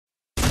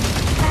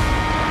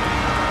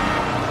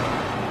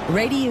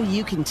Radio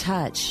you can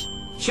touch.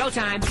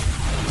 Showtime.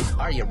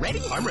 Are you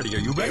ready? I'm ready. Are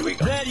you ready?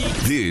 Ready.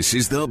 This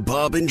is the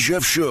Bob and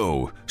Jeff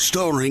Show,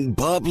 starring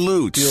Bob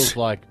Lutz. Feels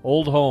like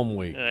old home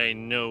week. I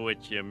know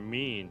what you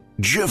mean.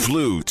 Jeff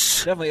Lutz.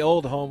 Definitely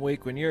old home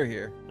week when you're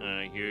here.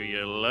 I hear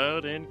you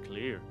loud and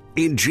clear.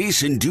 And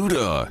Jason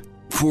Duda.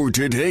 For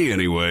today,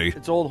 anyway.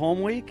 It's old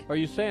home week? Are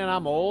you saying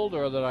I'm old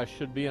or that I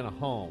should be in a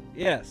home?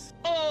 Yes.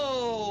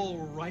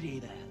 Alrighty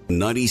then.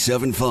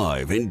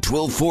 97.5 and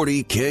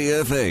 1240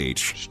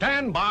 KFH.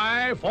 Stand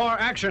by for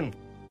action.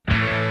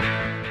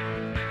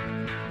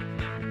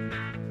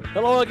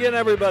 Hello again,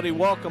 everybody.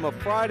 Welcome a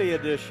Friday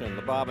edition,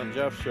 the Bob and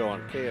Jeff Show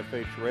on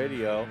KFH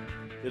Radio.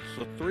 It's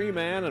the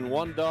three-man and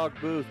one-dog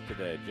booth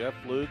today. Jeff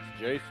Lutz,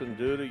 Jason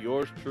Duda,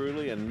 yours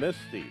truly, and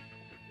Misty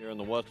here in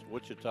the West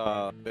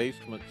Wichita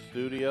basement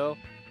studio.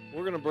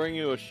 We're going to bring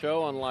you a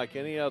show unlike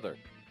any other.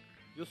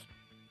 Just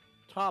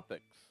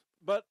topics.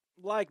 But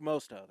like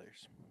most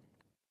others.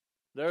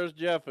 There's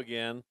Jeff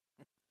again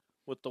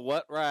with the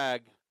wet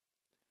rag.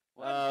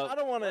 I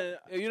don't want to...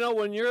 You know,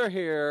 when you're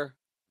here,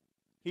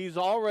 he's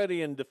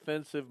already in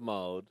defensive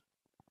mode,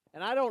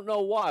 and I don't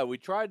know why. We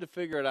tried to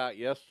figure it out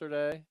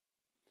yesterday.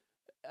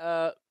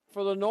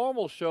 For the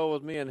normal show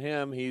with me and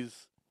him,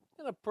 he's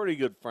in a pretty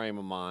good frame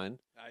of mind.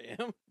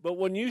 I am. But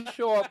when you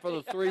show up for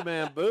the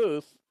three-man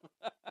booth,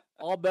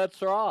 all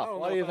bets are off.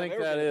 Why do you think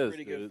that is,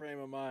 Pretty good frame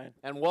of mind.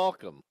 And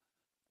welcome.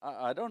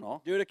 I don't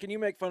know. Dude, can you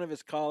make fun of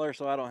his collar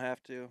so I don't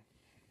have to?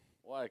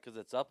 Why? Because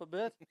it's up a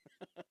bit?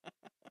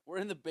 We're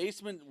in the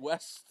basement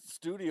west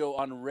studio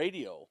on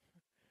radio.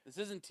 This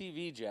isn't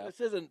TV, Jeff.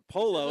 This isn't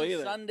polo This isn't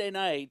either. Sunday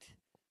night.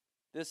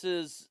 This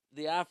is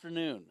the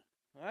afternoon.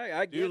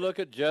 I Do you look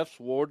at Jeff's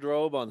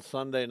wardrobe on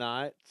Sunday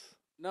nights?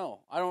 No,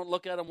 I don't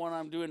look at him when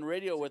I'm doing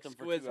radio with him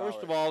for 2 hours. First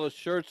of all, the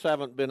shirts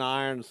haven't been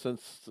ironed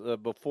since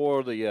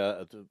before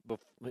the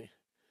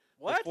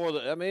What? Before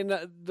the, I mean,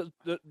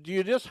 do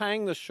you just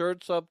hang the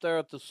shirts up there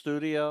at the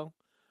studio,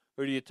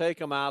 or do you take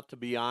them out to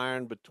be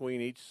ironed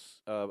between each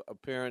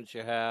appearance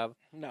you have?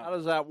 No. How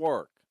does that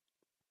work?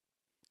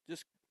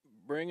 Just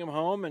bring them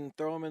home and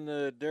throw them in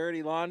the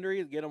dirty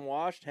laundry, get them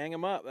washed, hang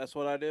them up. That's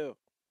what I do.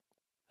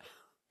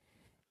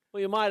 Well,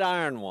 you might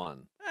iron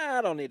one.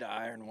 I don't need to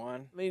iron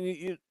one. I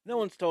mean, No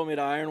one's told me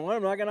to iron one.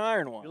 I'm not going to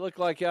iron one. you look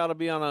like you ought to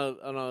be on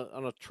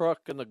a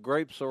truck in the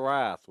Grapes of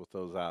Wrath with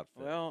those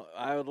outfits. Well,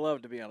 I would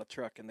love to be on a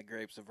truck in the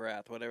Grapes of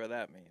Wrath, whatever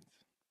that means.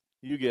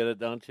 You get it,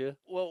 don't you?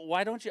 Well,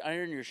 why don't you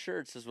iron your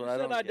shirts is what I I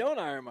don't said I get. don't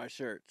iron my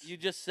shirts. You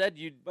just said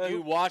you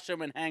But- wash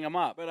them and hang them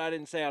up. But I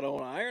didn't say I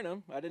don't iron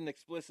them. I didn't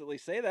explicitly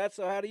say that,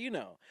 so how do you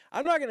know?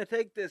 I'm not going to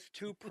take this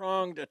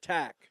two-pronged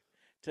attack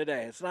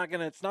today. It's not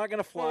going to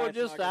fly. Well, we're It's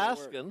not just gonna work.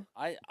 asking.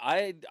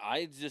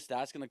 I just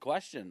asking a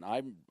question.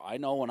 I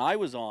know when I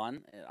was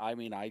on, I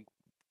mean, I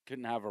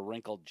couldn't have a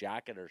wrinkled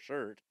jacket or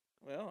shirt.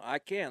 Well, I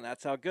can.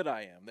 That's how good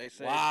I am. They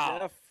say, Wow.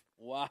 Jeff,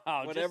 Wow,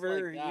 whatever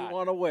just like that. you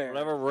want to wear.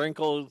 Whatever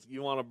wrinkles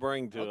you want to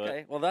bring to it.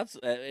 Okay, well that's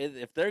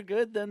if they're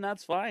good, then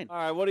that's fine. All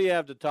right, what do you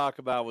have to talk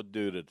about with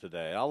Duda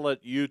today? I'll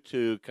let you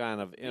two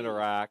kind of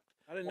interact.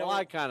 I didn't Well, know.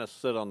 I kind of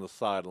sit on the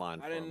sideline.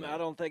 I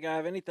don't think I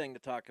have anything to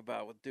talk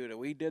about with Duda.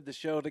 We did the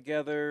show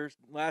together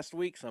last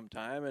week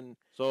sometime, and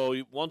So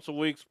once a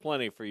week's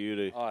plenty for you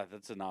to. Oh,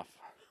 that's enough.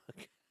 I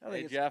think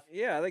Hey, it's, Jeff,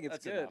 yeah, I think it's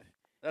That's good. enough.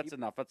 That's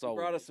enough. That's He all.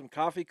 brought us some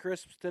coffee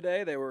crisps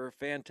today. They were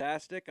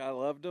fantastic. I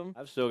loved them.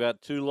 I've still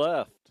got two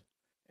left.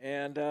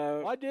 And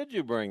Why did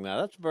you bring that?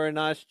 That's a very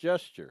nice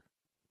gesture.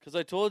 Because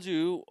I told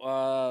you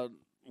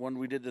when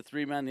we did the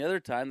three-man the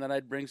other time that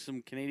I'd bring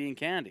some Canadian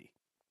candy.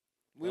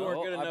 we Well,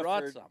 weren't good I enough.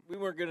 brought For, some. We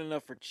weren't good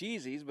enough for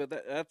cheesies, but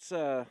that's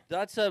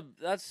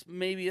That's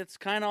maybe it's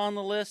kind of on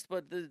the list,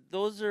 but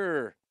those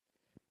are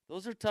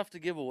tough to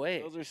give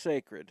away. those are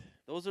sacred.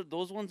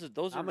 Those ones.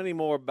 Those How are many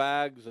more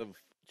bags of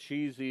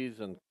cheesies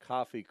and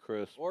coffee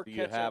crisps Or do you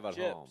ketchup have at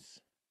chips. home?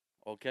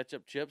 Oh,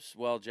 ketchup chips.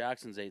 Well,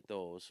 Jackson's ate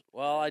those.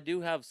 Well, I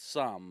do have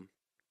some,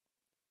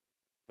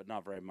 but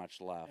not very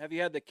much left. Have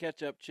you had the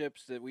ketchup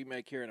chips that we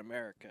make here in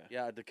America?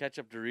 Yeah, the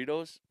ketchup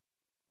Doritos.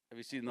 Have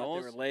you seen Thought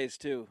those? They were Lay's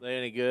too. They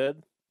any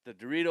good? The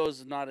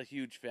Doritos, not a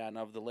huge fan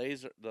of.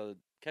 The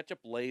ketchup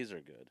Lays are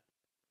good,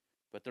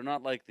 but they're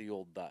not like the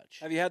old Dutch.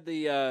 Have you had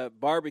the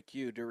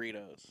barbecue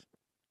Doritos?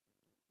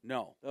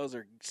 No, Those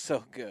are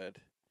so good.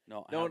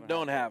 no. I Don't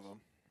haven't had have those.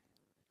 them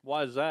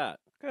Why is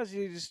that? because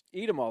you just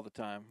eat them all the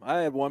time.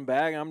 I had one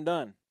bag. I'm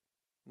done.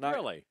 Not,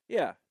 Really?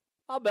 Yeah.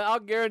 I'll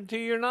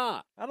guarantee you're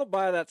not. I don't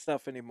buy that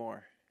stuff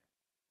anymore.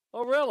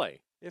 Oh, really?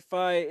 If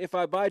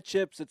I buy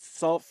chips, it's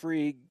salt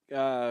free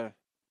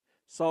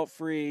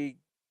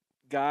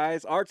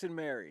guys. Arts and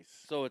Mary's.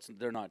 So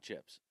they're not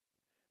chips.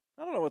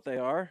 I don't know what they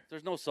are. If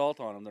there's no salt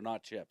on them, they're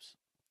not chips.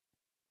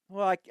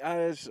 Well,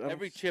 I'm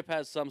Every chip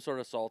has some sort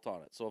of salt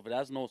on it. So if it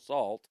has no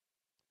salt,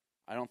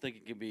 I don't think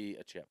it can be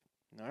a chip.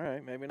 All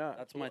right, maybe not.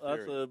 That's my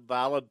That's theory. a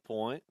valid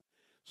point.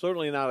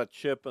 Certainly not a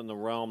chip in the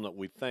realm that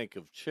we think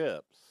of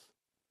chips.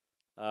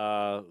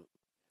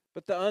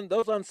 But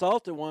those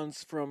unsalted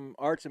ones from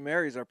Arts and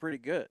Mary's are pretty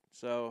good.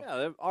 So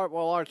Yeah,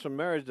 Arts and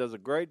Marriage does a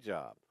great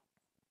job.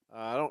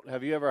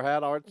 Have you ever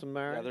had Arts and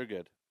Marriage? Yeah, they're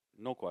good.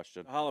 no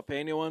question. The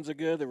jalapeno ones are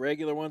good. The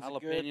regular ones are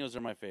good. Jalapenos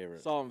are my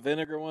favorite. Salt and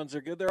vinegar ones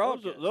are good. They're all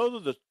good.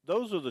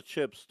 Those are the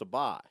chips to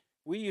buy.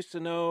 We used to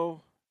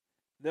know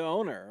the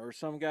owner or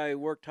some guy who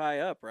worked high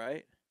up,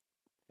 right?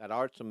 At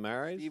Arts and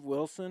Mary's? Steve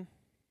Wilson.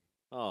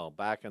 Oh,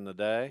 back in the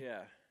day?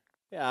 Yeah.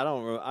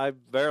 Yeah, I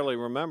barely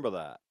remember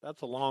that.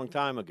 That's a long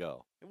time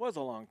ago. It was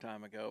a long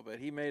time ago, but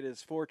he made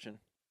his fortune.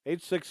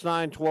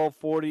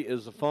 869-1240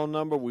 is the phone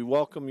number. We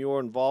welcome your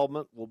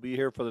involvement. We'll be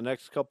here for the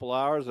next couple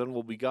hours, and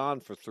we'll be gone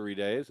for 3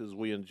 days as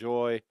we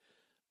enjoy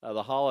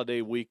the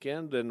holiday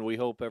weekend, and we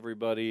hope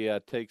everybody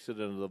takes it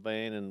in the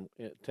vein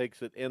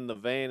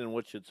in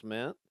which it's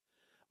meant.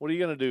 What are you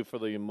going to do for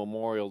the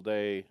Memorial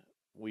Day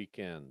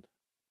weekend?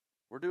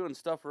 We're doing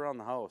stuff around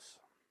the house,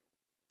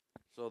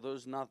 so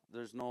there's no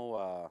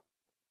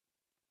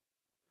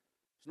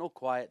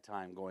quiet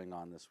time going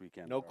on this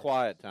weekend. No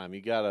quiet time.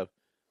 You got a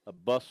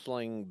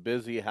bustling,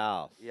 busy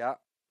house. Yeah.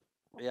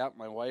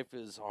 My wife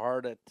is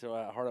hard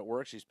at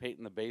work. She's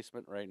painting the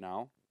basement right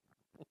now.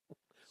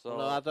 So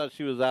No, I thought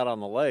she was out on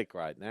the lake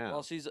right now.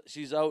 Well,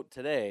 she's out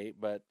today,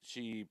 but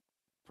she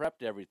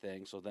prepped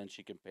everything so then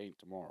she can paint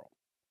tomorrow.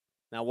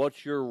 Now,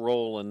 what's your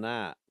role in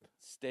that?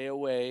 Stay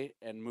away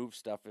and move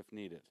stuff if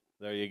needed.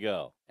 There you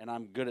go. And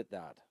I'm good at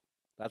that.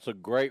 That's a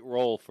great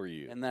role for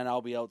you. And then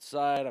I'll be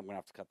outside. I'm going to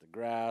have to cut the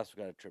grass.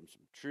 We got to trim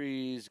some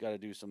trees. Got to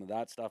do some of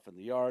that stuff in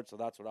the yard. So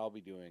that's what I'll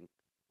be doing.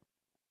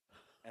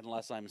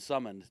 Unless I'm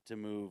summoned to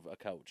move a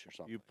couch or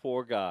something. You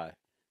poor guy.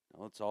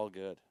 No, it's all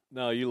good.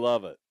 No, you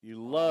love it.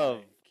 You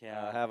love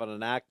can't. having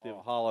an active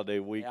holiday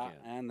weekend.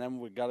 Yeah, and then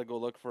we got to go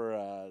look for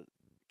a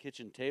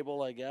kitchen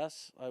table, I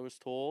guess, I was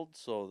told.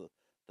 So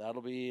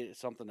that'll be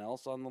something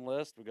else on the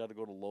list. We got to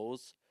go to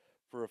Lowe's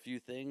for a few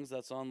things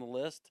that's on the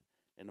list.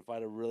 And if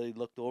I'd have really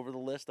looked over the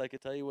list, I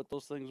could tell you what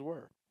those things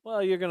were.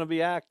 Well, you're going to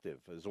be active,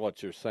 is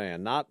what you're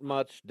saying. Not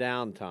much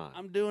downtime.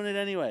 I'm doing it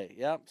anyway.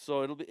 Yep.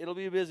 So it'll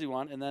be a busy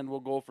one, and then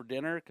we'll go for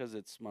dinner because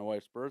it's my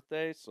wife's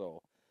birthday.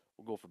 So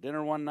we'll go for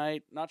dinner one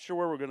night. Not sure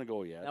where we're going to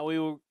go yet. Now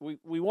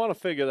we want to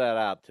figure that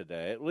out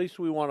today. At least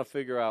we want to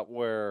figure out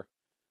where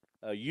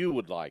you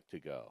would like to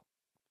go.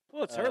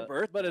 Well, it's her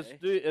birthday. But it's Dia's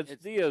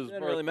birthday. It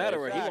doesn't really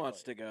matter where he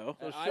wants to go.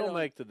 So she'll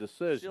make the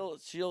decision. No.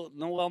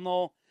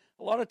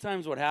 A lot of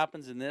times what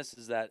happens in this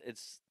is that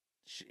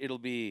it'll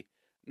be,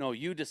 no,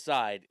 you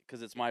decide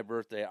because it's my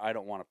birthday. I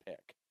don't want to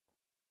pick.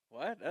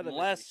 What? That doesn't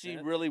Unless make she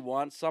sense. really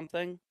wants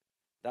something,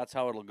 that's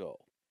how it'll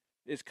go.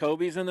 Is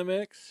Kobe's in the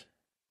mix?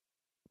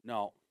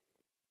 No.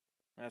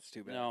 That's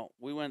too bad. No,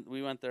 we went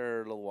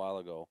there a little while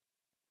ago.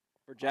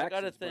 For Jackson's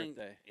I gotta think,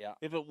 birthday. Yeah.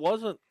 If it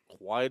wasn't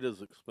quite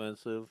as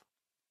expensive,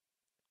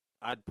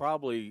 I'd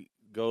probably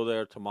go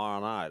there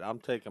tomorrow night. I'm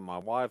taking my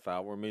wife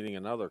out. We're meeting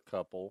another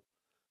couple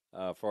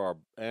for our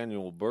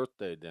annual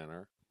birthday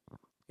dinner.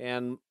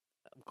 And,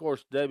 of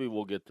course, Debbie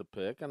will get to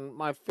pick. And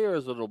my fear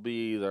is it'll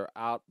be either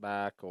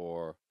Outback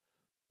or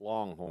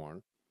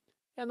Longhorn.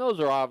 And those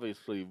are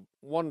obviously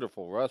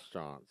wonderful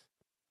restaurants.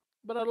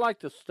 But I'd like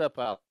to step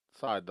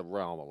outside the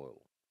realm a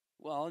little.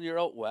 Well, you're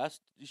out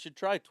west. You should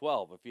try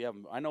 12 if you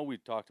haven't. I know we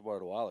talked about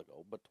it a while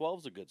ago, but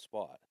 12's a good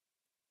spot.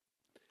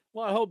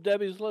 Well, I hope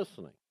Debbie's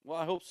listening. Well,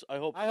 I hope.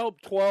 I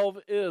hope 12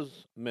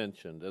 is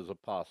mentioned as a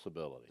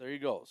possibility. There you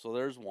go. So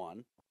there's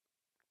one.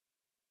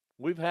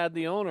 We've had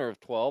the owner of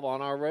 12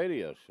 on our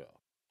radio show.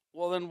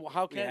 Well, then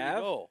how can you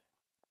go?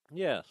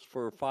 Yes,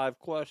 for 5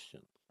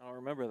 questions. I'll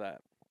remember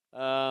that. He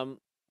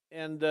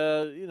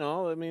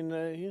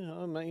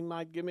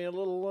might give me a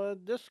little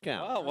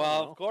discount. Oh,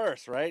 well, of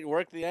course, right?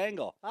 Work the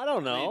angle. I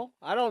don't know.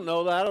 I don't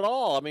know that at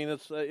all. I mean,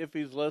 it's if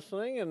he's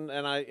listening,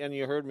 and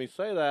you heard me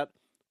say that,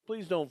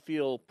 please don't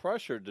feel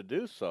pressured to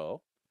do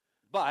so.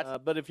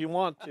 But if you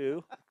want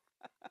to,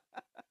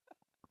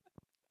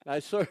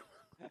 I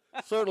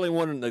certainly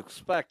wouldn't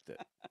expect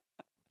it.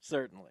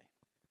 Certainly.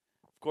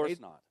 Of course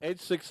not.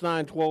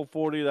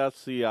 869-1240,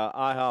 that's the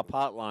IHOP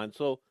hotline.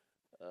 So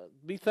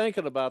be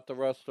thinking about the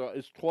restaurant.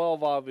 It's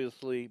 12,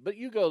 obviously, but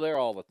you go there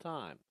all the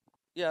time.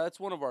 Yeah, that's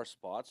one of our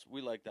spots.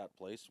 We like that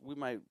place. We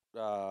might,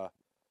 the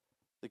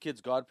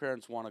kids'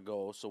 godparents want to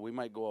go, so we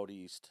might go out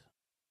east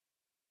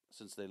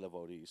since they live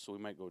out east. So we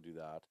might go do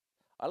that.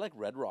 I like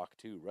Red Rock,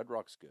 too. Red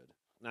Rock's good.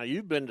 Now,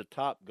 you've been to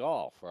Top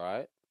Golf,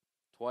 right?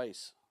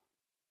 Twice.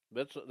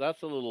 That's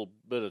a little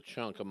bit of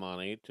chunk of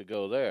money to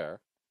go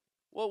there.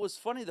 Well, it was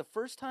funny. The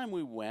first time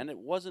we went, it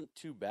wasn't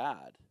too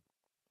bad.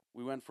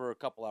 We went for a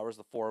couple hours.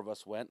 The 4 of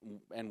us went,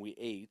 and we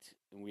ate.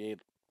 And we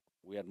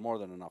had more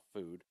than enough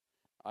food.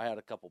 I had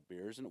a couple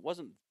beers, and it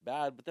wasn't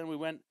bad. But then we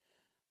went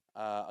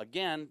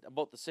again,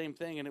 about the same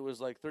thing, and it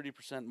was like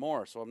 30%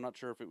 more. So I'm not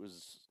sure if it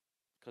was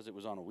because it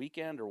was on a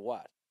weekend or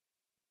what.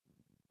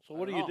 So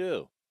what do you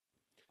do?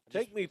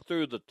 Take me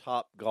through the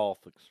Top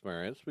Golf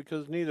experience,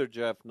 because neither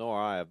Jeff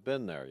nor I have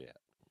been there yet.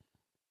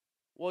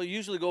 Well, you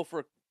usually go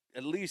for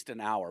at least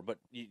an hour, but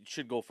you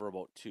should go for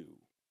about 2.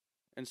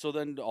 And so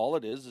then all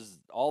it is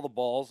all the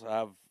balls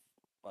have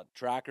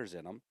trackers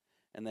in them,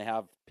 and they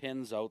have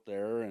pins out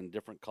there and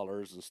different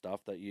colors and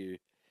stuff that you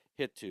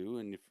hit to.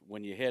 And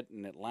when you hit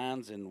and it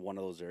lands in one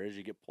of those areas,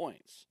 you get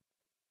points.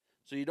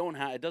 So you don't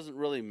have. It doesn't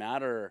really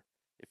matter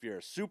if you're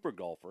a super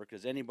golfer,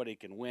 because anybody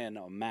can win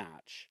a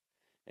match,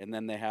 and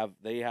then they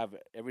have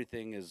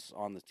everything is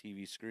on the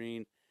TV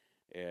screen.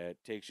 It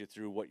takes you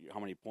through how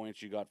many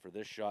points you got for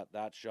this shot,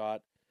 that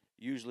shot.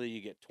 Usually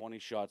you get 20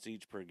 shots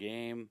each per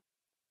game,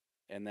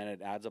 and then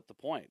it adds up the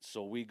points.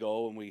 So we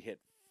go and we hit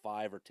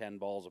 5 or 10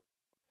 balls,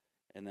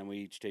 and then we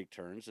each take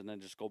turns and then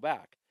just go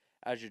back.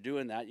 As you're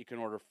doing that, you can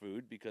order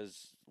food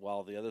because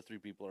while the other 3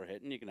 people are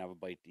hitting, you can have a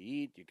bite to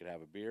eat, you can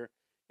have a beer.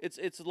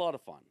 It's a lot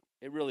of fun.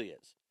 It really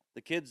is.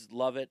 The kids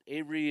love it.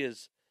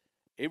 Avery's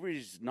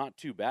not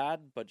too bad,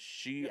 but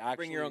she actually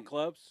bring your own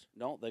clubs.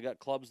 No, they got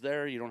clubs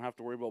there. You don't have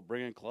to worry about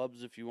bringing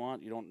clubs if you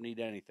want. You don't need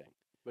anything.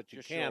 But you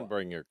Just can show up.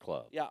 bring your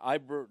club. Yeah,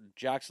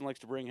 Jackson likes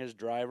to bring his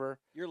driver.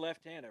 You're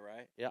left-handed,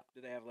 right? Yeah. Do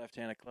they have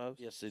left-handed clubs?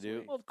 Yes, they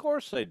do. Well, of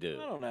course they do.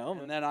 I don't know.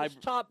 And then It's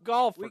top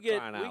golf. we get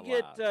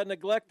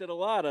neglected a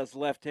lot as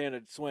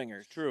left-handed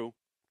swingers. True.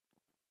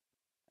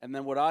 And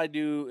then what I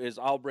do is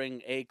I'll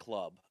bring a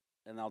club,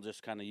 and I'll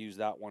just kind of use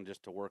that one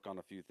just to work on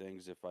a few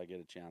things if I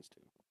get a chance to,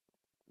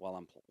 while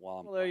I'm.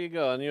 Well, there you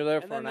go, and you're there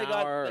And for then an they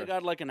hour.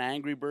 got like an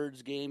Angry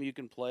Birds game you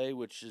can play,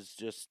 which is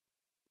just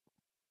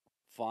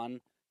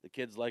fun. The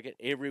kids like it.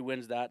 Avery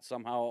wins that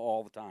somehow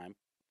all the time.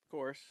 Of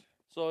course.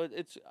 So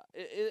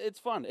it's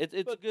fun.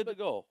 It's good to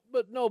go.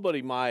 But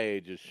nobody my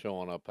age is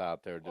showing up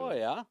out there doing Oh it.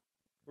 yeah.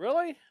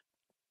 Really?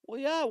 Well,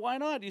 yeah. Why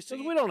not? You 'Cause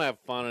see, we don't have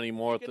fun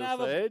anymore you at can this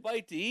have age. a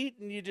bite to eat,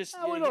 and you just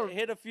No, we you don't-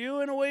 hit a few,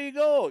 and away you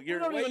go. You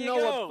don't away even you know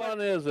go. what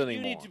fun is anymore.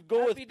 You need to go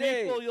with Happy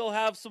days. people you'll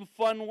have some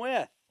fun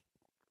with.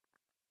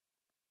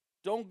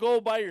 Don't go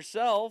by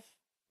yourself.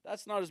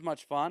 That's not as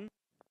much fun.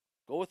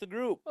 Go with a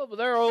group. Well, but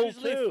they're old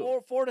Usually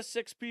too. 4 to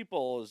 6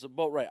 people is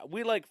about right.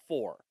 We like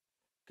 4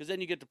 because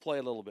then you get to play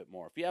a little bit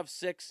more. If you have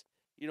 6,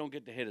 you don't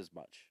get to hit as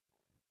much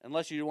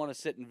unless you want to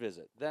sit and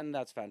visit. Then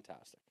that's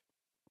fantastic.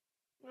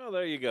 Well,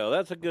 there you go.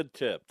 That's a good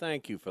tip.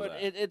 Thank you for But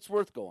that. it's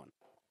worth going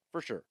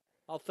for sure.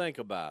 I'll think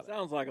about it.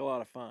 Sounds like a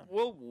lot of fun.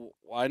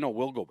 I know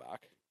we'll go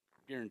back,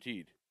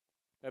 guaranteed.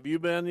 Have you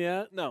been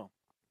yet? No.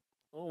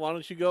 Well, why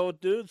don't you go with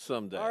dudes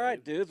someday? All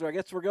right, dudes. Well, I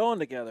guess we're going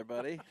together,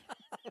 buddy.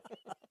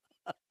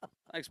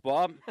 Thanks,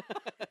 Bob.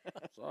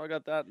 So I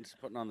got that and just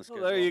putting on the Well,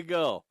 schedule. there you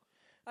go.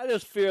 I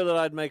just fear that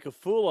I'd make a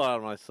fool out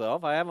of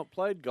myself. I haven't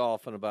played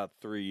golf in about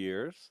 3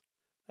 years.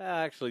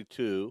 Actually,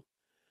 2.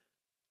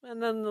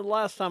 And then the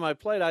last time I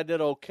played, I did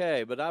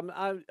okay, but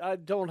I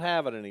don't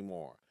have it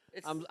anymore.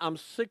 I'm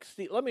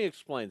 60. Let me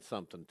explain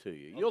something to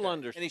you. You'll Okay.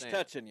 understand. And he's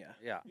touching you.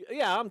 Yeah.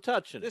 Yeah, I'm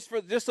touching.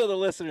 Just so the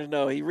listeners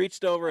know, he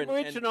reached over I'm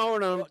and reaching over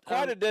and I'm,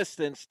 quite a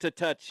distance to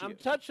touch you. I'm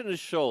touching his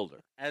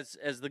shoulder. As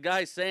the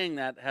guy saying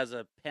that has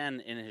a pen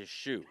in his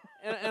shoe.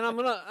 And I'm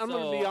gonna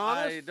So be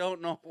honest. I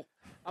don't know.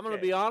 I'm gonna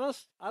be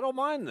honest. I don't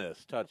mind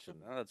this touching.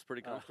 Well, that's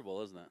pretty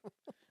comfortable, isn't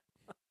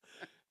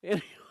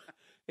it?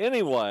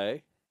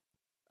 Anyway,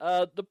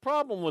 the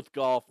problem with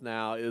golf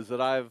now is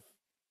that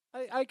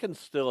I can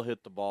still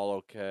hit the ball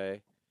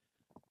okay,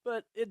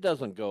 but it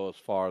doesn't go as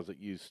far as it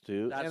used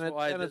to, That's and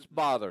why it's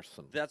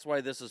bothersome. That's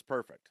why this is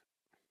perfect.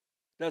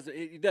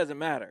 It doesn't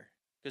matter.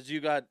 Because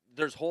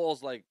there's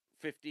holes like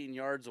 15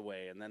 yards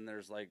away, and then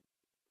there's like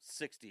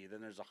 60,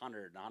 then there's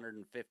 100,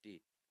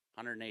 150,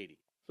 180.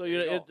 So There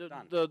you go,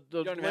 done. the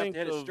You don't even have to length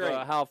hit it of straight.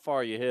 how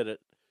far you hit it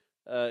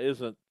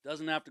isn't.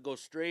 Doesn't have to go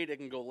straight. It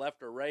can go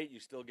left or right. You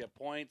still get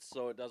points,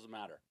 so it doesn't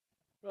matter.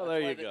 Well, That's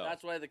there why you go.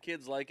 That's why the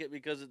kids like it,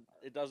 because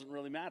it doesn't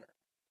really matter.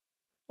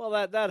 Well,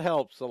 that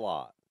helps a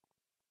lot.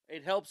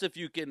 It helps if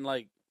you can,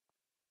 like,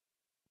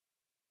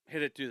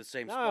 hit it to the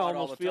same Now spot I all the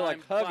almost feel time.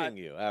 like hugging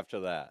you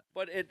after that.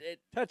 But it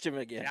Touch him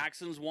again.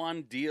 Jackson's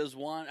won, Diaz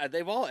won.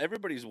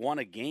 Everybody's won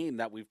a game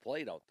that we've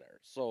played out there.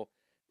 So,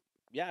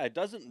 yeah, it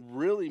doesn't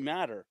really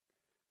matter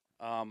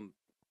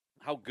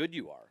how good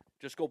you are.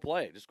 Just go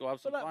play. Just go have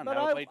some fun. But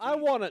Have a bite to I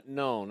eat. want it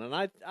known, and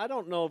I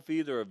don't know if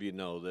either of you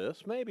know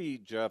this. Maybe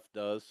Jeff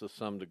does to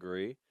some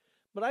degree,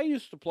 but I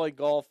used to play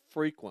golf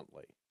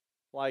frequently,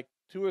 like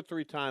 2 or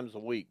 3 times a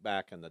week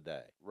back in the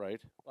day, Right.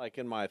 like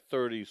in my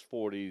 30s,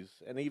 40s,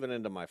 and even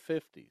into my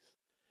 50s.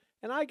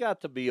 And I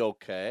got to be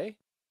okay.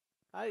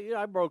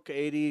 I broke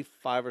 80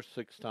 5 or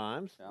 6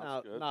 times. Sounds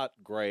Now, good. not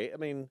great. I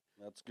mean,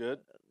 That's good.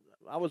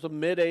 I was a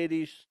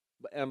mid-80s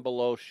and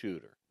below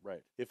shooter.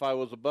 Right. If I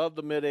was above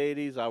the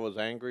mid-80s, I was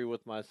angry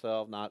with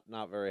myself, not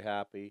very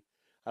happy.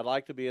 I'd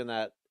like to be in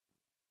that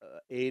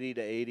 80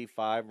 to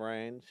 85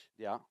 range.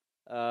 Yeah.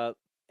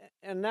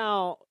 And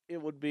now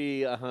it would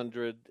be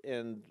 100,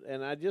 and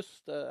I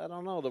just I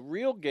don't know. The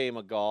real game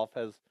of golf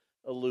has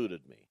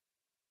eluded me.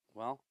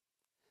 Well,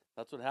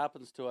 that's what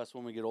happens to us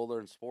when we get older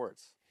in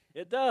sports.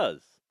 It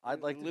does.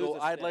 I'd like to Lose go. a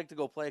I'd step. like to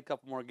go play a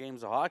couple more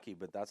games of hockey,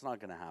 but that's not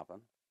going to happen.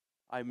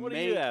 I What do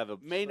may you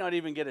have? may not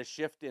even get a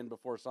shift in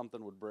before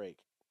something would break.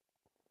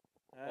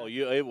 Oh,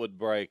 it would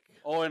break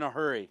Oh, in a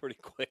hurry. pretty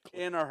quickly.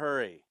 In a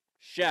hurry.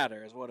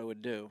 Shatter is what it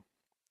would do.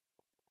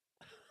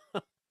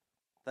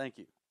 Thank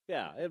you.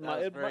 Yeah, it That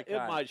was very might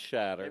kind.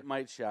 shatter. It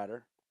might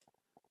shatter.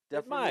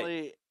 It might.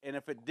 Definitely. And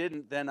if it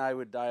didn't, then I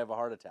would die of a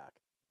heart attack.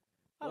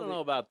 I don't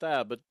know about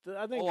that, but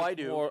I think Oh, it's I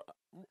do. more.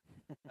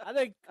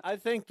 I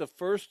think the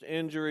first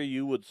injury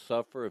you would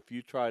suffer if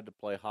you tried to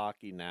play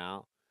hockey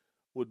now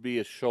would be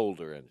a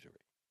shoulder injury.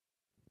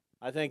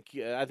 I think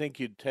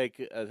you'd take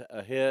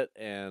a hit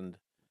and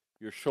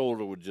your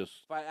shoulder would just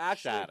If I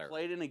actually shatter.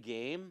 played in a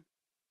game,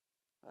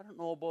 I don't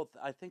know about.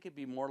 I think it'd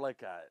be more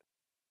like a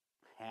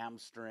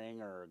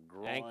hamstring or a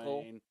groin.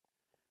 Ankle?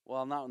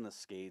 Well, not in the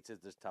skates.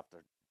 It's just tough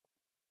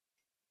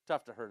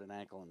to hurt an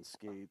ankle in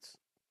skates.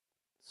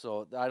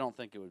 So I don't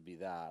think it would be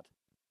that.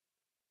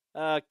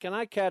 Can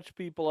I catch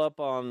people up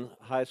on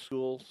high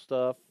school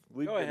stuff?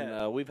 Go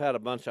ahead. We've had a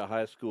bunch of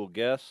high school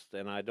guests,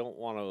 and I don't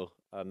want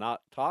to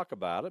not talk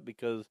about it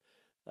because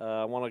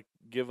I want to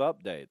give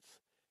updates.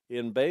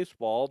 In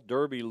baseball,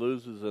 Derby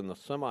loses in the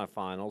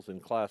semifinals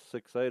in Class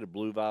 6A to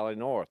Blue Valley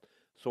North.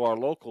 So our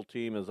local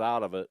team is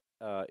out of it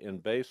in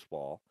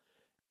baseball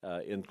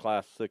in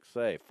Class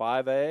 6A.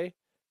 5A,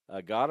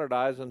 Goddard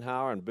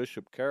Eisenhower and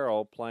Bishop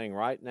Carroll playing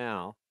right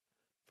now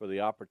for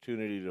the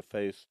opportunity to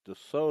face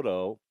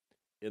DeSoto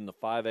in the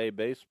 5A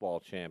baseball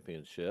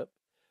championship.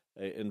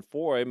 In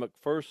 4A,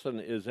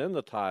 McPherson is in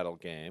the title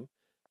game,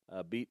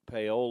 beat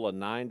Paola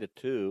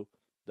 9-2.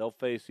 They'll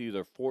face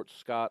either Fort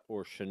Scott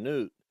or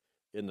Chanute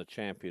in the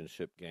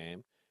championship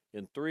game.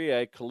 In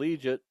 3A,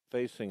 Collegiate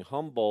facing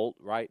Humboldt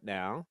right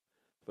now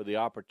for the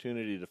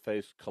opportunity to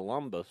face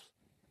Columbus.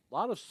 A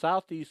lot of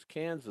Southeast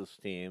Kansas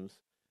teams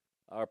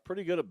are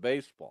pretty good at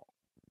baseball.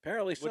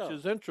 Apparently so. Which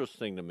is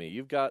interesting to me.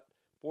 You've got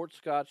Fort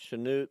Scott,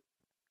 Chanute,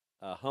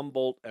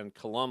 Humboldt, and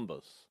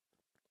Columbus,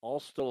 all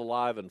still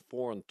alive in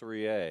 4 and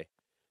 3A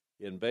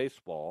in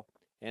baseball.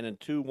 And in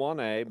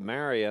 2-1A,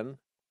 Marion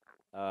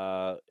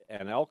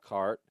and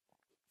Elkhart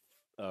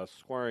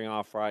squaring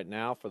off right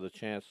now for the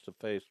chance to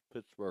face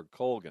Pittsburgh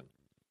Colgan.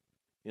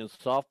 In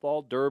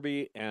softball,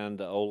 Derby and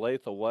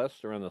Olathe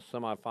West are in the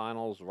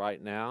semifinals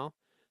right now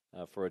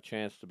for a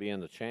chance to be in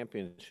the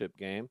championship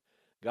game.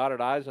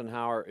 Goddard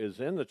Eisenhower is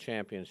in the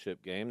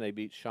championship game. They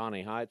beat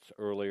Shawnee Heights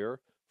earlier,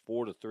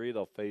 4-3.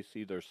 They'll face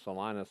either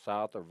Salina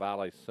South or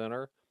Valley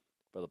Center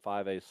for the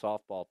 5A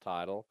softball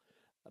title.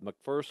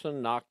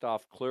 McPherson knocked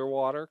off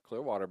Clearwater.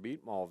 Clearwater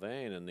beat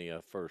Mulvane in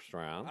the first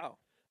round.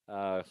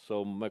 Wow.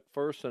 So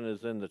McPherson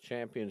is in the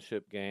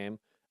championship game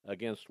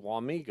against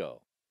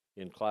Wamego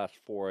in Class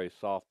 4A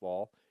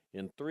softball.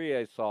 In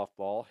 3A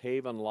softball,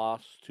 Haven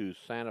lost to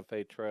Santa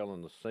Fe Trail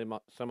in the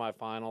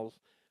semifinals.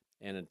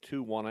 And in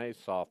 2-1A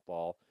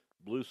softball,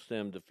 Blue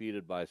Stem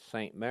defeated by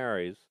St.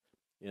 Mary's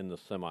in the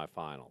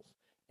semifinals.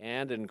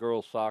 And in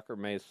girls soccer,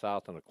 Maize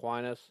South and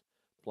Aquinas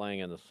playing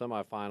in the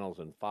semifinals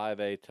in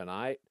 5A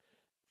tonight,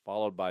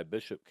 followed by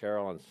Bishop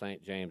Carroll and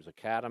St. James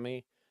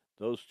Academy.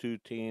 Those two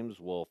teams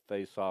will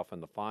face off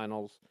in the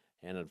finals.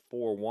 And in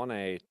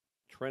 4-1A,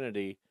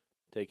 Trinity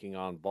taking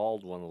on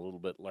Baldwin a little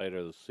bit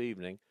later this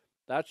evening.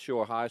 That's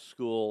your high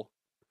school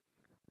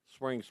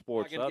spring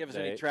sports Not gonna update. give us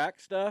any track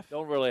stuff?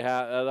 Don't really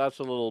have. That's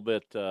a little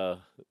bit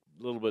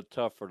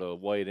tougher to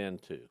wade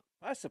into.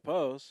 I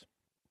suppose.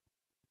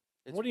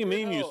 What do you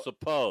mean? You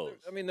suppose?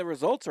 I mean, the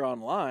results are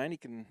online. You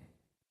can.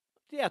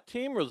 Yeah,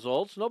 team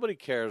results. Nobody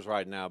cares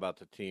right now about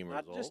the team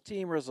Not results. just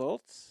team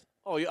results.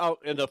 Oh, yeah.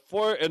 In the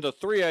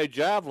 3A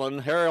javelin,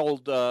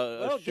 Harold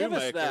Well, give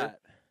us Shoemaker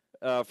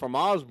that. from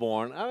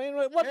Osborne. I mean,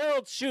 what?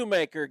 Harold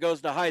Shoemaker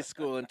goes to high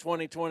school in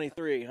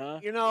 2023, huh?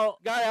 You know,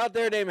 Guy out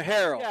there named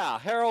Harold. yeah,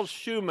 Harold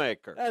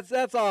Shoemaker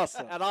That's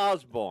awesome. at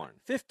Osborne.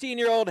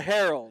 15-year-old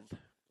Harold.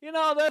 You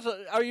know,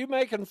 are you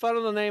making fun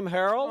of the name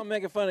Harold? I'm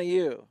making fun of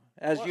you,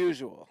 as What?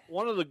 usual.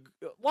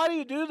 Why do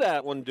you do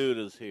that when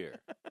Duda's here?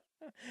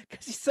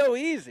 Because he's so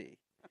easy.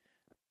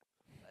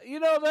 You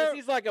know, 'Cause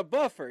he's like a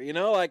buffer,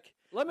 like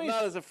let I'm me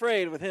not as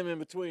afraid with him in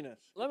between us.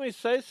 let me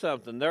say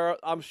something.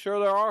 I'm sure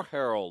there are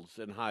Harolds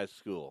in high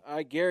school.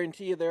 I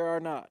guarantee you there are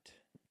not.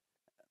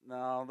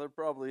 No, there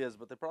probably is,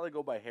 but they probably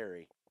go by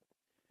Harry.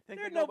 Think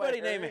There's they go by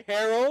nobody named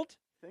Harry? Harold.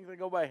 Think they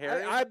go by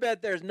Harry? I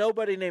bet there's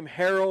nobody named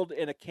Harold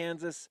in a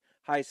Kansas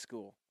high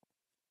school.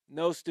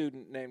 No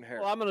student named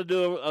Harold. Well, I'm going to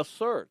do a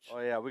search. Oh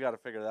yeah, we got to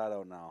figure that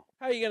out now.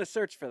 How are you going to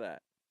search for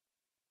that?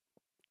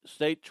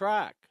 State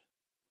track.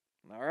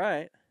 All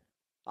right.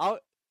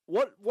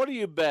 What do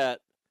you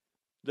bet?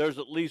 There's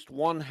at least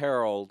one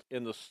Harold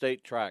in the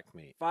state track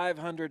meet.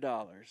 $500.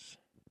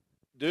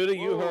 Duda,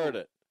 you Whoa. heard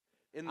it.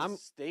 In the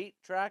state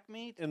track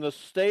meet? In the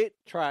state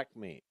track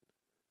meet.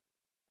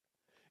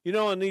 You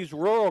know, in these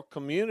rural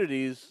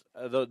communities,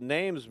 the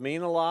names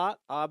mean a lot.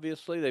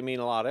 Obviously, they mean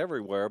a lot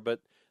everywhere.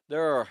 But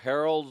there are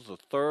Harolds the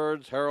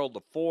thirds, Harold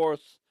the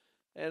fourths,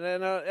 and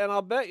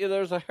I'll bet you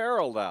there's a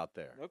Harold out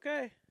there.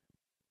 Okay.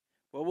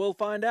 Well, we'll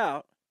find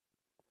out.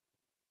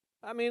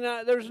 I mean,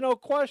 there's no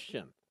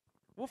question.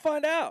 We'll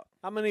find out.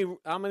 How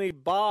many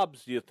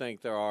Bobs do you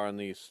think there are in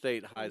these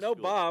state high No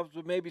schools? Bobs,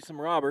 but maybe some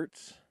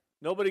Roberts.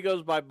 Nobody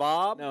goes by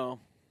Bob? No.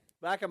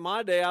 Back in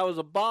my day, I was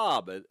a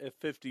Bob at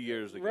 50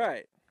 years ago.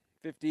 Right.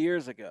 50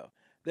 years ago.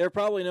 There are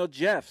probably no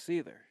Jeffs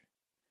either.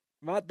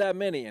 Not that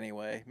many,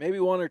 anyway. Maybe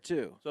one or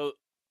two. So,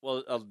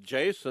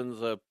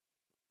 Jason's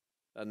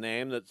a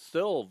name that's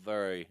still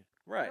very...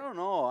 Right. I don't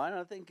know. I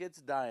don't think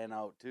it's dying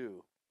out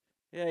too.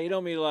 Yeah, you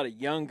don't meet a lot of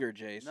younger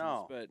Jasons,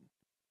 No. but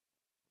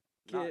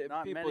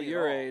Not people many at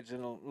your all. age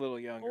and a little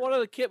younger. Well,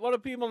 what are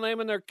people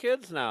naming their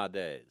kids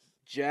nowadays?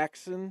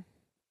 Jackson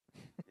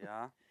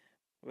Yeah.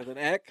 with an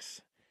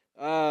X.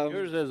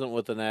 Yours isn't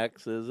with an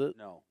X, is it?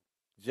 No.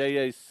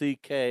 Jackson.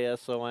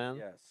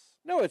 Yes.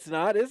 No, it's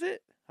not, is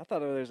it? I thought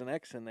there's an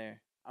X in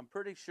there. I'm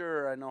pretty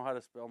sure I know how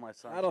to spell my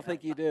son. I don't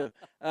think you do.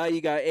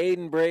 You got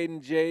Aiden,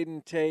 Braden,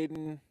 Jaden,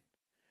 Taden,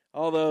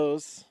 all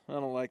those. I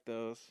don't like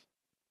those.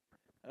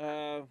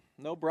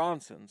 No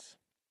Bronsons.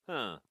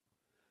 Huh.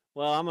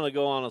 Well, I'm going to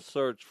go on a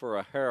search for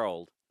a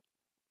Harold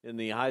in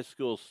the high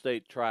school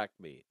state track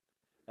meet.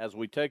 As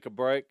we take a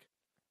break,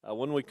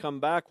 when we come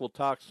back, we'll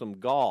talk some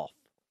golf.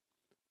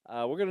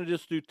 We're going to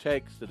just do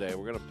takes today.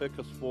 We're going to pick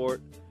a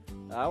sport.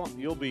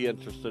 You'll be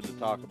interested to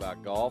talk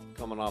about golf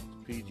coming off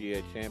the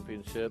PGA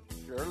Championship.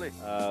 Surely.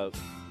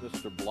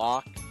 Mr.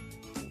 Block,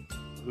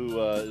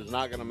 who is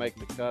not going to make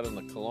the cut in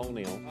the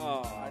Colonial.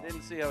 Oh, I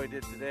didn't see how he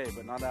did today,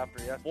 but not after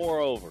yesterday. 4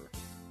 over.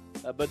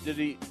 But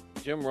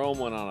Jim Rome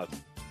went on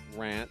a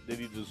rant. Did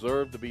he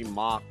deserve to be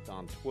mocked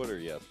on Twitter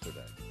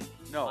yesterday?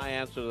 No. My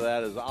answer to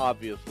that is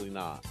obviously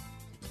not.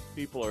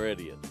 People are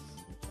idiots.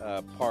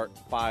 Part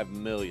 5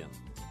 million.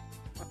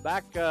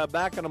 Back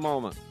in a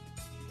moment.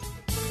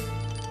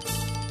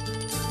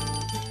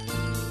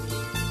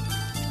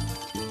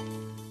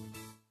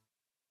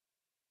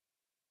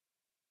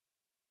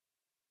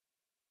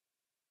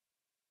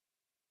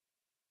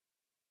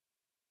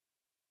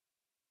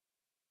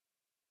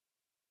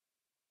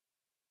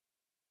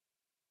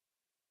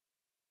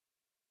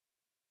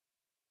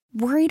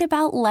 Worried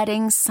about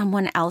letting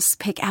someone else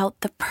pick out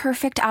the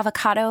perfect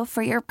avocado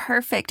for your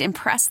perfect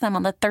impress them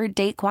on the third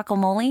date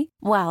guacamole?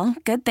 Well,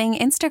 good thing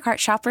Instacart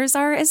shoppers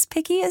are as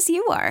picky as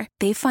you are.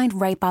 They find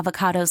ripe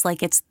avocados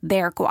like it's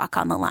their guac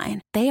on the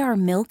line. They are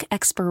milk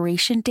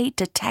expiration date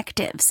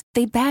detectives.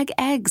 They bag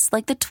eggs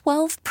like the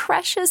 12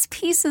 precious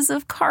pieces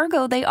of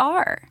cargo they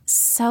are.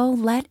 So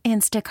let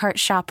Instacart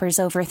shoppers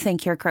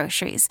overthink your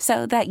groceries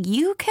so that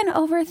you can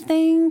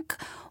overthink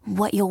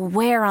what you'll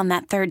wear on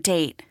that third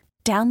date.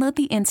 Download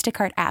the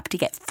Instacart app to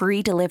get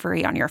free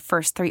delivery on your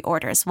first 3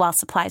 orders while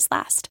supplies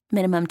last.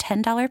 Minimum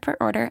 $10 per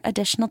order.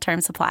 Additional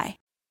terms apply.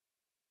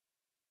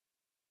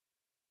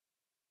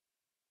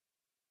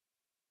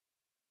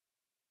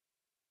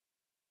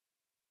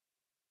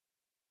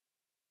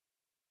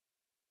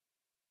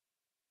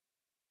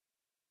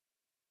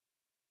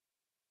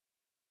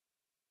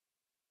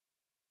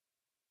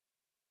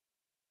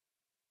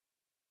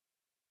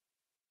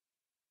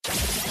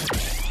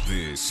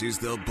 This is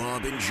the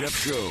Bob and Jeff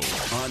Show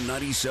on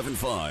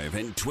 97.5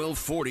 and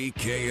 1240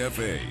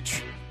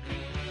 KFH.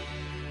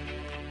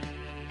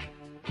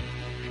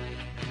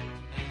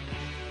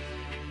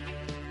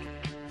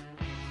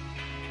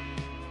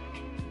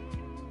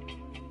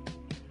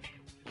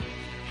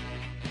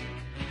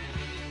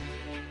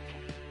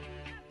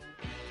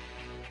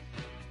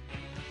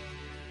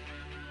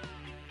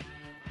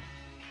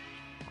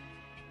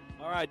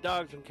 All right,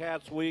 Dogs and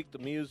Cats Week, the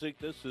music.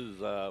 This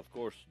is, of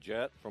course,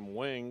 Jet from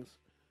Wings.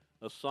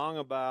 A song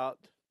about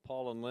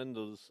Paul and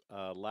Linda's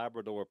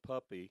Labrador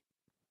puppy,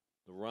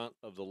 the runt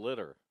of the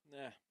litter.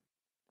 Yeah.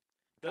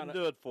 Doesn't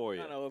do it for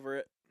you. Kind of over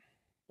it.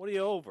 What are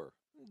you over?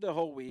 The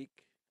whole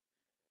week.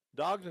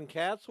 Dogs and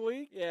Cats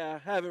Week? Yeah,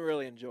 haven't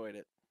really enjoyed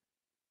it.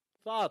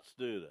 Thoughts,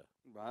 Duda?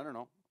 I don't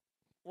know.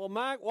 Well,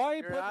 Mac, why are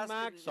you You're putting asking,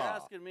 Max you're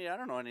off? asking me. I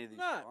don't know any of these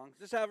Nah, songs.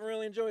 just haven't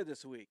really enjoyed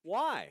this week.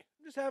 Why?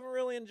 Just haven't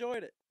really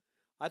enjoyed it.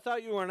 I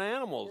thought you were an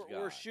animals guy.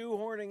 We're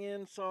shoehorning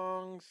in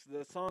songs.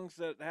 The songs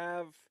that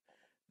have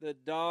the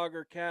dog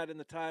or cat in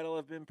the title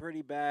have been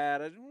pretty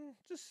bad.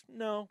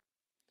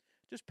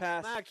 Just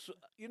pass. Max,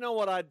 you know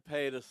what I'd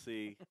pay to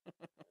see?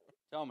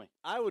 Tell me.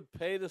 I would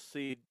pay to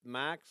see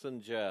Max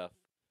and Jeff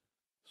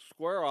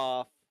square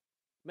off.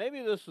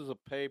 Maybe this is a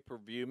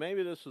pay-per-view.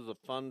 Maybe this is a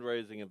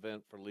fundraising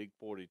event for League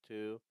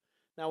 42.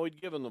 Now,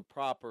 we'd give them the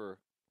proper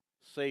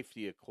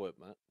safety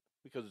equipment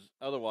because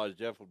otherwise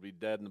Jeff would be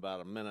dead in about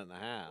a minute and a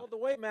half. Well, the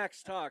way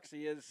Max talks,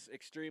 he is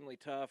extremely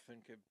tough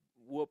and could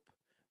whoop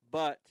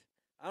butt.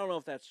 I don't know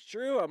if that's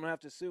true. I'm going to have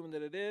to assume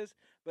that it is.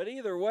 But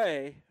either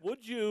way.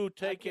 Would you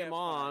take him can't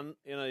on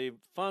in a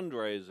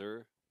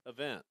fundraiser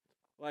event?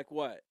 Like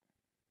what?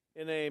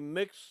 In a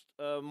mixed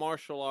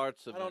martial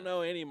arts event. I don't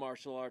know any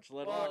martial arts.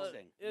 Let alone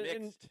Boxing.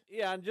 mixed.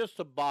 Yeah, just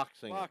a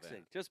boxing Boxing.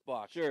 event. Just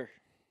boxing. Sure.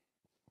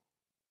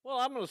 Well,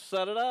 I'm going to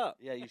set it up.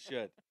 Yeah, you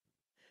should.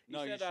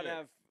 No, you you said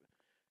should.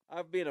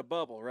 I'd be in a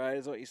bubble, right?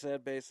 Is what you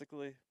said,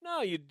 basically.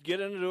 No, you'd get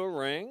into a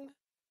ring.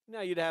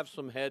 Now, you'd have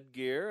some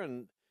headgear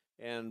and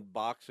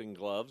boxing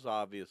gloves,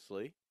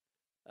 obviously.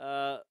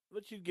 But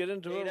you'd get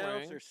into 8 a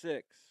ounce ring. or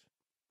 6?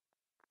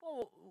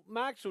 Well,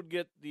 Max would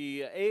get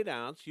the 8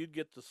 ounce. You'd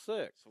get the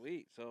 6.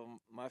 Sweet. So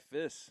my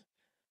fists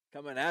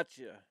coming at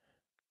you.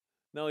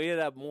 No, he'd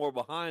have more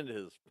behind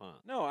his punch.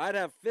 No, I'd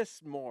have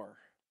fists more.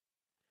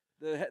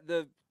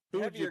 The Who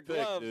would heavier you pick,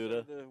 gloves,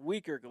 Duda? the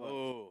weaker gloves.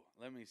 Oh,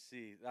 let me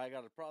see. I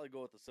got to probably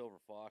go with the Silver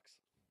Fox.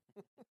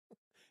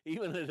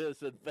 Even at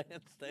his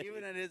advanced age.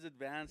 Even at his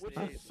advanced Which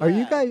age. is Are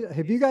you sad. guys?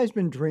 Have you guys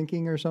been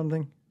drinking or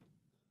something?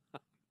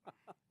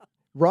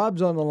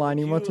 Rob's on the line.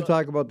 He Would wants you, to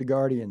talk about the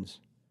Guardians.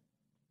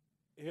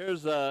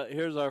 Here's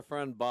our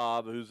friend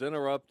Bob, who's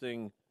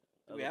interrupting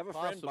Do we the have a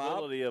friend, Bob?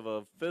 possibility of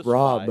a fist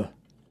Rob. fight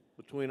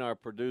between our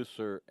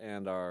producer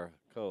and our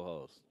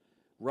co-host.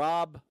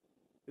 Rob,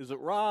 is it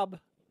Rob?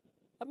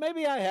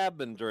 Maybe I have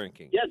been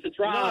drinking. Yes, it's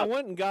You know, I Rob.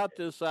 went and got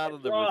this out of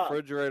It's the Rob.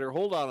 refrigerator.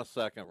 Hold on a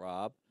second,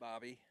 Rob.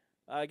 Bobby.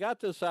 I got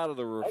this out of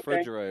the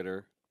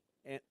refrigerator,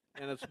 and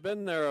it's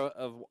been there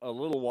a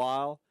little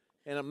while,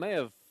 and it may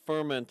have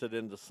fermented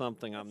into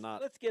something I'm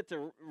not. Let's get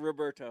to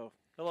Roberto.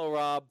 Hello,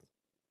 Rob.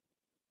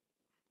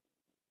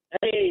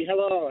 Hey,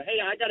 hello. Hey,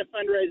 I got a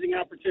fundraising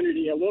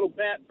opportunity, a little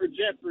bet for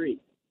Jeffrey.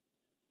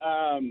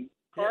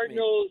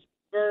 Cardinals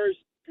versus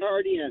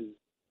Guardians.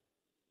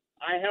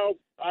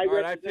 I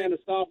represent a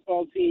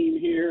softball team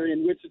here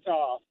in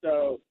Wichita.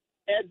 So,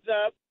 heads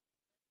up.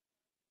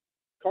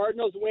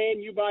 Cardinals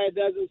win, you buy a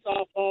dozen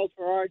softballs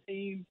for our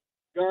team.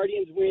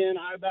 Guardians win,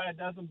 I buy a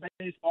dozen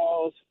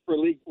baseballs for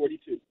League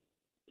 42.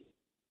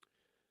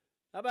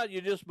 How about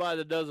you just buy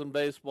the dozen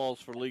baseballs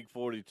for League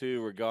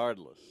 42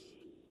 regardless?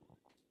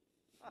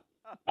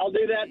 I'll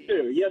do that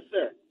too. Yes,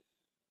 sir.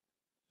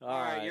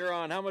 All right, you're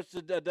on. How much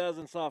did a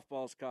dozen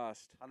softballs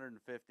cost?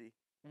 $150.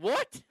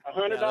 What?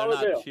 $100 they're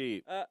not bill.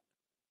 cheap.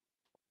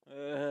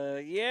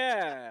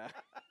 Yeah.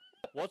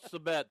 What's the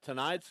bet?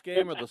 Tonight's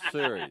game or the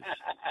series?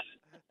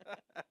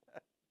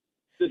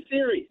 The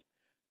series.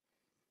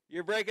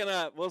 You're breaking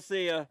up. We'll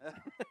see you.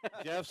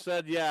 Jeff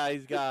said, yeah,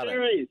 he's got it.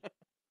 Series.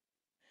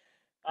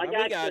 I We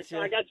got you.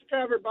 I got you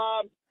covered,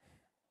 Bob.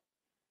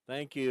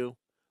 Thank you.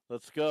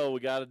 Let's go. We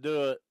got to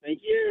do it. Thank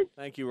you.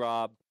 Thank you,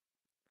 Rob.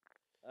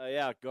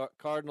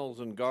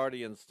 Cardinals and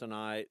Guardians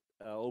tonight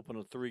open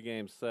a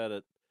 3-game set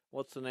at,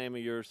 what's the name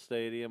of your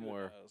stadium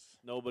where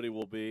nobody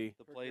will be?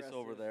 The place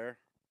over there.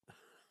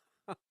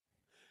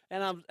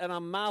 And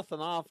I'm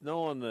mouthing off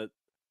knowing that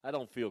I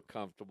don't feel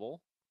comfortable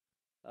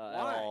at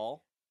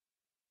all.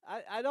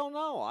 I don't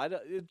know.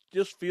 It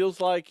just feels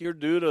like you're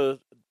due to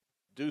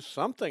do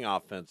something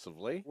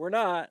offensively. We're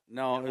not.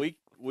 No, And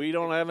we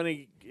don't have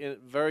any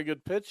very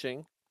good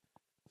pitching.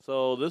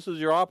 So this is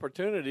your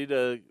opportunity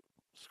to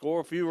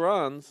score a few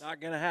runs. Not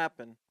going to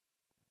happen.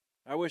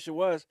 I wish it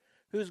was.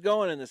 Who's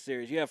going in the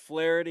series? You have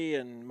Flaherty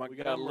and We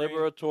Montgomery. got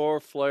Liberator,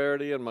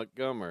 Flaherty, and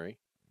Montgomery.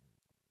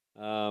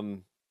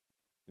 And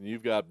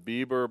you've got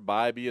Bieber,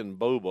 Bybee, and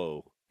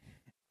Bobo.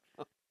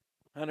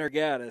 Hunter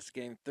Gaddis,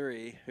 game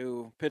 3,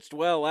 who pitched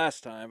well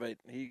last time, but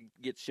he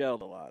gets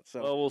shelled a lot.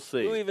 So Well, we'll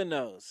see. who even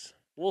knows?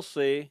 We'll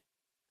see.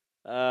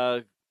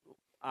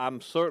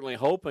 I'm certainly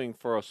hoping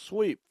for a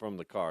sweep from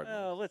the Cardinals.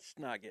 Well, let's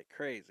not get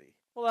crazy.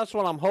 Well, that's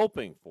what I'm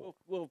hoping for.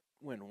 We'll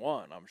win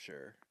one, I'm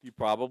sure. You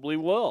probably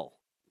will.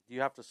 You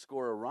have to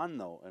score a run,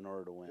 though, in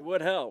order to win. It would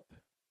help.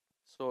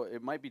 So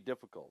it might be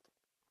difficult.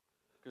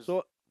 Because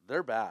So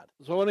they're bad.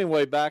 So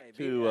anyway, back Hey,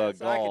 to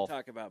so I can golf.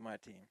 talk about my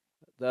team.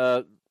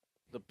 The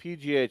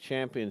PGA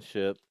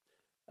Championship,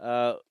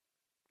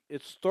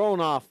 it's thrown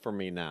off for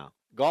me now.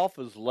 Golf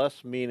is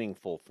less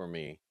meaningful for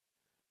me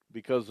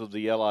because of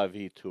the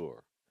LIV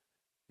Tour.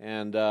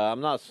 And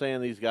I'm not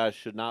saying these guys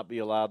should not be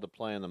allowed to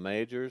play in the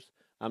majors.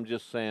 I'm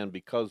just saying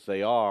because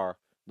they are,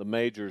 the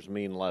majors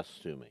mean less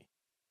to me.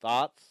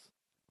 Thoughts?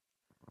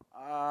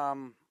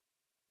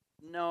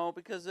 No,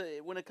 because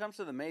when it comes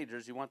to the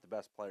majors, you want the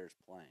best players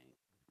playing,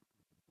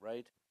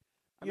 right?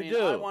 You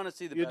do. I want to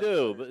see the you best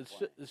do, players but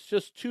playing. it's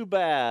just too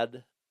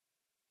bad.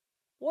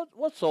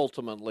 What's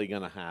ultimately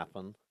going to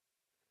happen?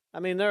 I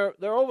mean, they're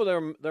over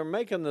there. They're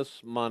making this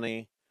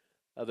money.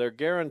 They're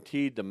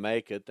guaranteed to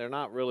make it. They're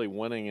not really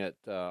winning it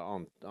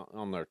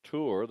on their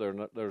tour.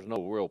 There's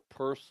no real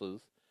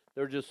purses.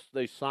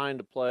 They signed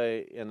to play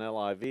in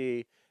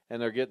LIV,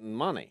 and they're getting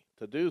money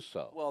to do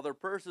so. Well, their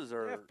purses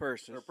are have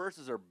purses. Their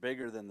purses are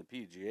bigger than the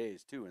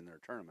PGA's too in their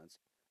tournaments,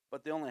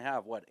 but they only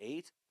have 8?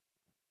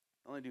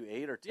 They only do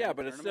 8 or 10. Yeah,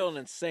 but it's still an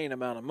insane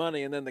amount of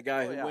money, and then the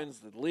guy who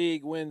wins the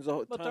league wins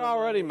a But ton they're of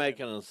already money.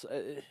 making us.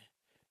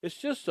 It's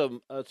just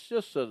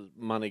a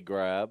money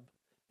grab,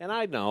 and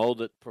I know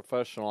that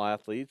professional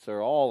athletes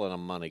are all in a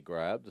money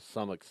grab to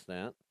some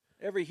extent.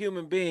 Every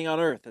human being on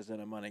earth is in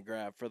a money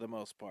grab for the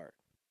most part.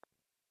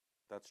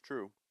 That's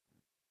true.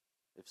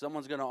 If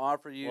someone's going to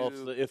offer you,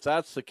 Well, if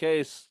that's the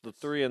case, the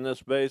three in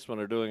this basement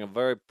are doing a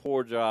very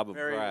poor job of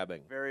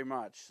grabbing, very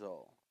much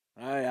so.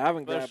 I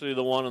haven't grabbed. especially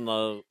the one in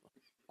the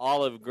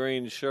olive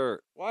green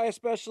shirt. Why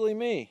especially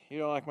me? You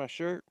don't like my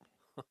shirt?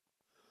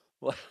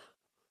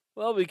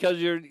 Well, because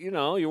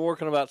you're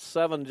working about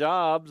 7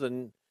 jobs,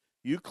 and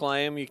you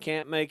claim you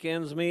can't make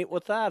ends meet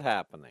with that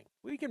happening.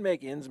 We can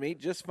make ends meet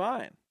just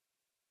fine.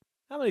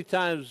 How many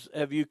times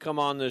have you come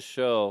on this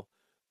show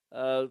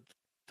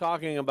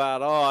talking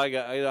about,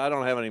 I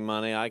don't have any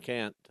money, I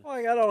can't? Well,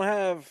 I don't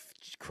have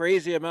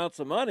crazy amounts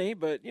of money,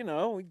 but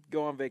we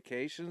go on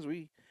vacations.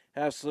 We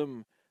have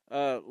some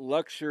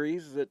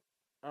luxuries that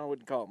I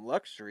wouldn't call them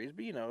luxuries,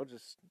 but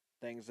just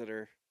things that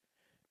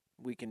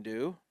we can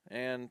do,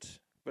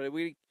 but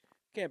we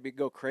can't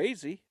go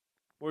crazy.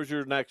 Where's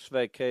your next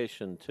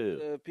vacation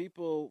to?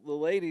 The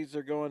ladies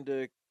are going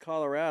to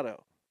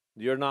Colorado.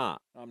 You're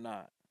not. I'm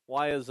not.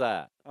 Why is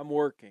that? I'm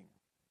working.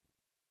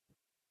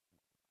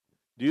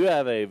 Do you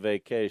have a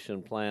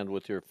vacation planned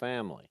with your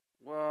family?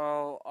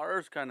 Well,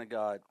 ours kind of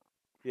got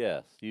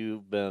Yes,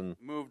 you've been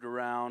moved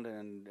around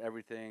and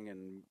everything,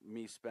 and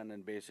me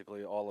spending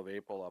basically all of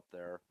April up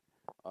there.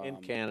 in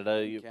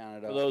Canada.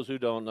 Canada. For those who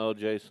don't know,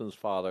 Jason's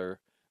father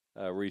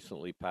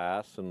recently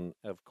passed, and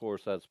of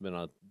course that's been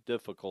a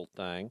difficult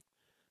thing.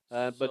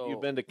 But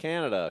you've been to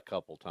Canada a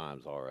couple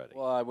times already.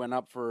 Well, I went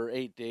up for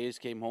 8 days,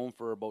 came home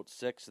for about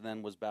 6, and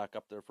then was back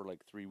up there for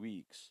like 3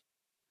 weeks.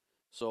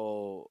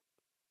 So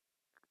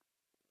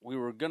we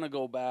were gonna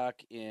go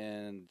back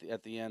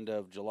at the end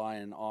of July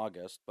and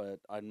August, but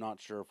I'm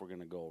not sure if we're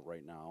gonna go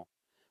right now.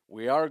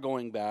 We are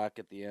going back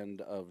at the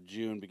end of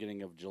June,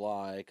 beginning of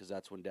July, because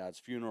that's when Dad's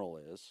funeral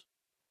is.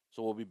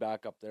 So we'll be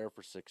back up there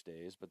for 6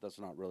 days, but that's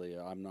not really.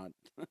 I'm not.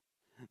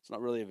 It's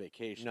not really a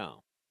vacation.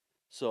 No.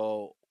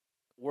 So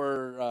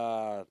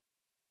we're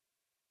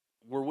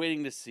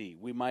waiting to see.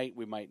 We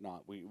might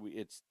not.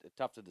 It's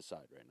tough to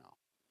decide right now.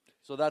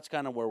 So that's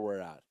kind of where we're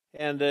at.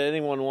 And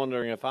anyone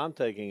wondering if I'm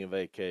taking a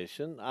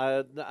vacation,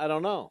 I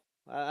don't know.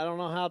 I don't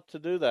know how to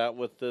do that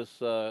with this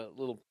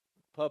little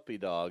puppy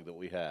dog that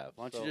we have.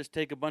 Why don't you just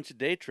take a bunch of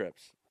day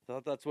trips? I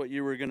thought that's what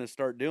you were going to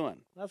start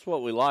doing. That's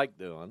what we like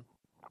doing.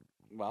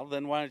 Well,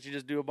 then why don't you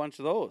just do a bunch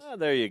of those?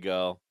 There you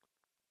go.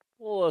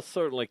 We'll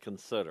certainly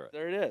consider it.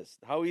 There it is.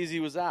 How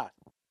easy was that?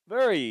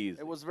 Very easy.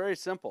 It was very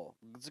simple.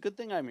 It's a good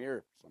thing I'm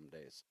here some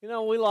days. You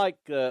know, we like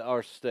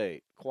our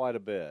state quite a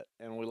bit,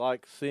 and we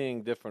like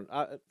seeing different.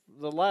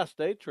 The last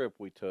day trip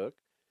we took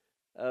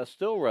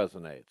still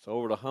resonates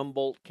over to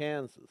Humboldt,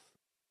 Kansas.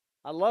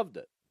 I loved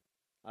it.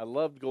 I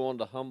loved going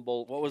to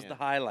Humboldt. What was the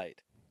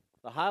highlight?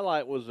 The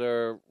highlight was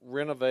their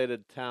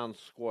renovated town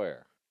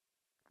square,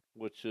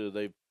 which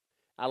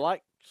I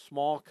like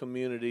small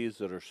communities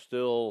that are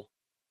still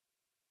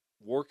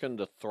working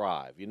to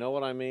thrive. You know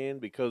what I mean?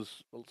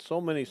 Because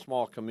so many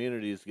small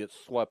communities get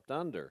swept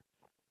under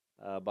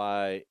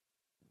by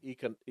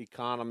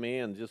economy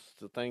and just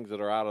the things that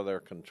are out of their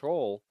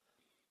control.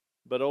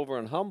 But over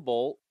in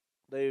Humboldt,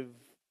 they've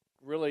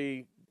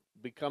really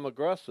become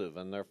aggressive,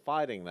 and they're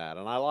fighting that,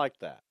 and I like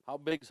that. How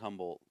big's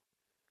Humboldt?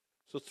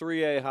 It's a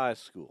 3A high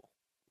school,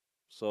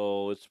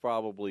 so it's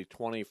probably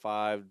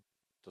 25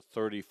 to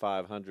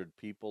 3,500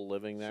 people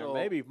living there, So-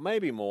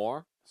 maybe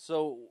more.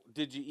 So,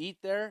 did you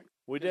eat there?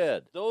 We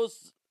did.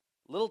 Those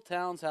little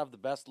towns have the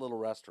best little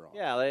restaurants.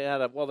 Yeah, they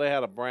had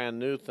a brand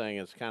new thing.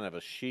 It's kind of a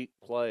chic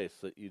place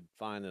that you'd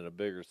find in a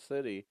bigger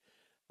city,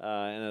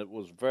 and it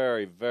was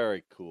very,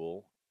 very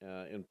cool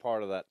in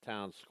part of that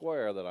town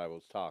square that I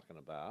was talking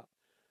about.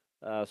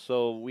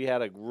 So we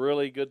had a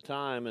really good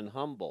time in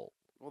Humboldt.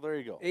 Well, there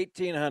you go.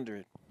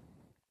 1,800.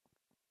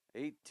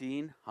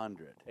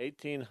 1,800.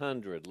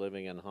 1,800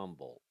 living in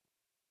Humboldt.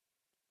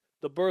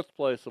 The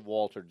birthplace of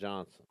Walter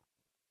Johnson.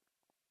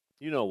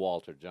 You know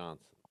Walter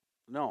Johnson.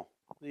 No.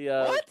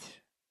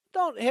 What?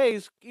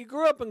 You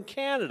grew up in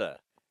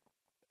Canada.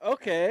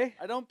 Okay.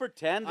 I don't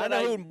pretend I that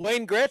know who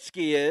Wayne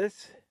Gretzky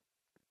is.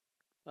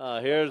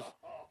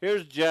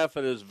 Here's Jeff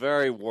at his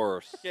very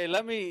worst. Okay,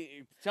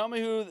 tell me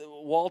who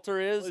Walter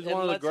is. He's and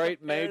one of the let's great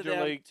compare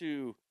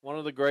one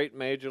of the great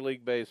Major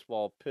League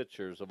Baseball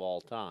pitchers of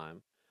all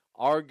time,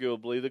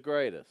 arguably the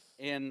greatest.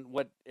 In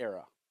what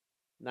era?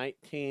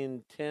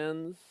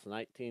 1910s,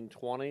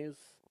 1920s.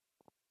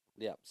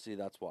 Yeah, see,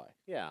 that's why.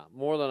 Yeah,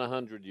 more than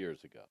 100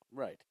 years ago.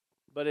 Right.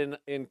 But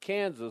in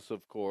Kansas,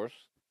 of course,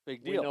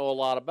 Big we deal. know a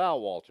lot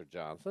about Walter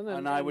Johnson,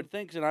 And I would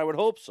think, and I would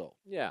hope so.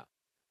 yeah.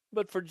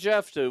 But for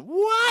Jeff to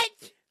what?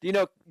 Do you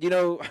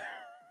know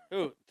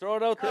Who? Throw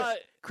it out there.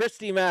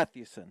 Christy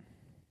Mathewson?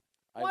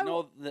 I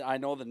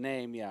know the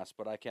name, yes,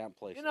 but I can't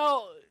place it.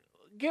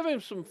 Give him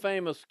some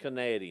famous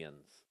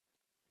Canadians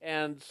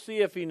and see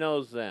if he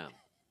knows them.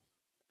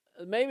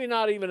 Maybe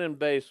not even in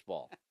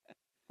baseball.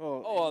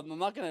 Oh, I'm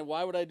not gonna.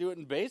 Why would I do it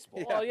in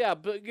baseball? Well, yeah,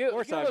 but give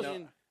course I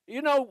us,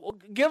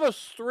 give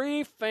us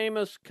 3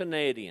 famous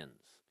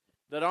Canadians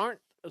that aren't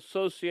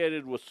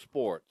associated with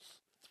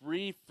sports.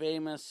 3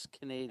 famous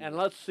Canadians. And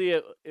let's see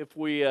if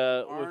we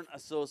aren't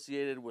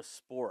associated with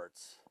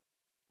sports.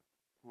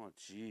 Oh,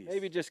 jeez.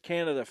 Maybe just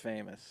Canada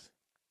famous.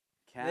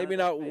 Canada Maybe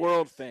not famous.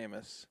 world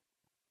famous.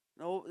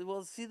 No,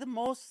 well, see,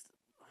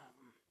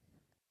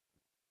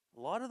 a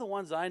lot of the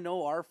ones I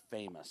know are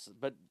famous,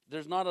 but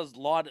there's not as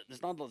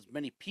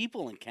many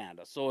people in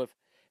Canada. So if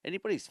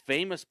anybody's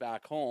famous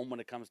back home when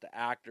it comes to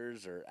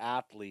actors or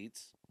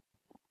athletes,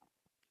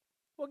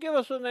 well, give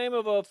us the name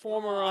of a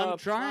former I'm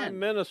prime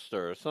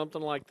minister or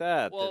something like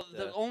that. well,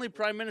 the only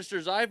prime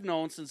ministers I've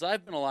known since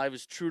I've been alive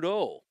is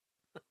Trudeau,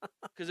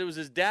 because it was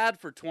his dad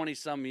for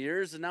 20-some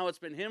years, and now it's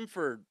been him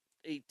for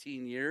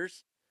 18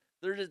 years.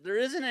 There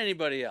isn't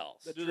anybody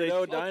else. The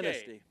Trudeau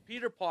dynasty.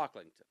 Peter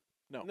Pocklington.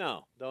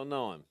 No, don't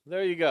know him.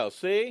 There you go.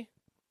 See?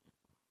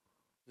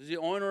 He's the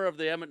owner of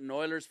the Edmonton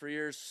Oilers for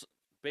years,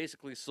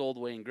 basically sold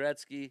Wayne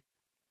Gretzky.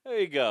 There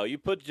you go. You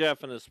put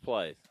Jeff in his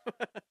place.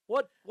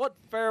 What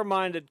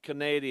fair-minded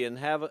Canadian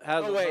hasn't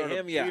heard of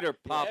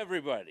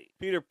Everybody.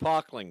 Peter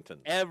Pocklington?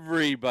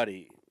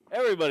 Everybody.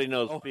 Everybody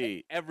knows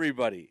Pete.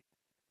 Everybody.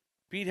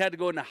 Pete had to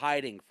go into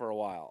hiding for a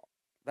while.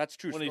 That's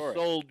true when story. he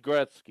sold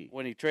Gretzky.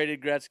 When he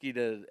traded Gretzky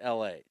to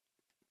L.A.,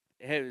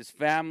 his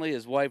family,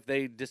 his wife,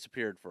 they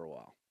disappeared for a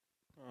while.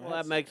 Well,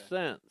 that makes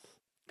sense.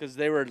 Because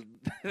they were,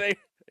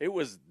 it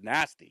was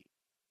nasty,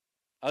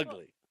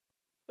 ugly.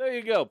 There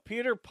you go,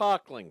 Peter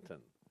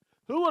Pocklington.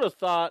 Who would have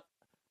thought?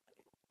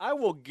 I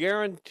will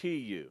guarantee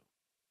you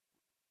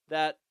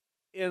that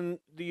in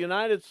the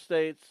United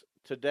States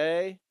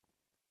today,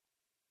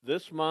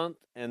 this month,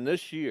 and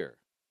this year,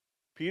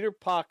 Peter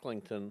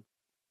Pocklington,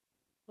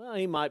 well,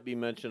 he might be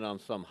mentioned on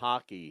some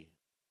hockey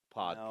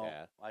podcast. No,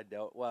 I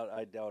doubt. Well,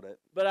 I doubt it.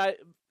 But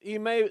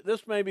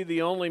this may be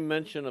the only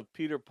mention of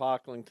Peter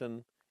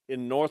Pocklington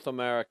in North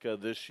America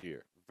this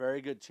year.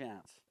 Very good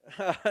chance.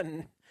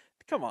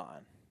 Come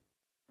on.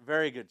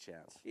 Very good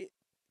chance.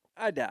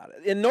 I doubt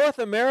it. In North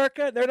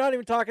America, they're not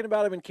even talking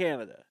about him in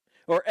Canada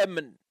or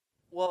Edmonton.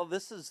 Well,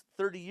 this is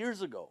 30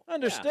 years ago.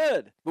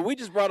 Understood. Yeah. But we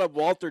just brought up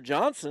Walter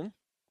Johnson.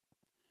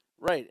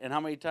 Right. And how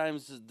many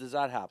times does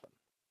that happen?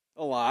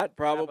 A lot,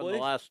 probably. In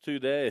the last 2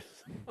 days.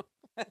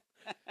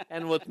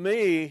 And with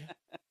me,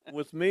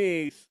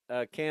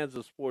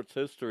 Kansas sports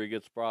history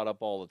gets brought up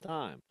all the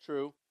time.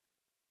 True.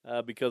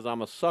 Because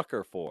I'm a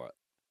sucker for it.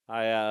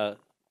 I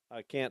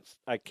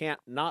can't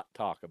not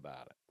talk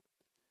about it.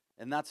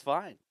 And that's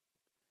fine.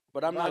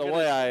 But I'm By not the going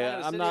way,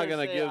 I'm not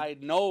going to give. I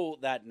know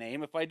that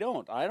name if I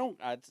don't. I don't.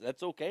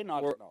 That's okay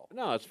not to know.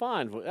 No, it's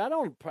fine. I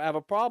don't have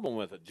a problem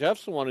with it.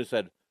 Jeff's the one who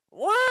said,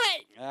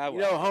 "What?" You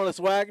know Honus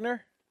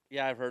Wagner?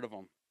 Yeah, I've heard of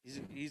him.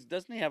 He's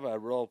doesn't he have a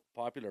real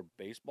popular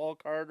baseball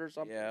card or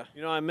something? Yeah.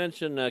 You know, I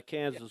mentioned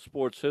Kansas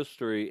sports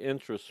history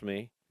interests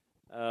me.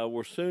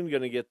 We're soon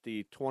going to get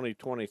the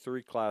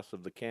 2023 class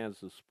of the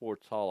Kansas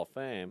Sports Hall of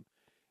Fame,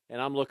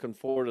 and I'm looking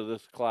forward to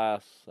this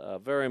class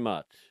very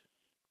much.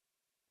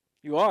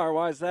 You are?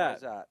 Why is that? Why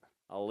is that?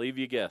 I'll leave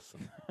you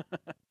guessing.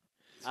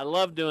 I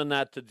love doing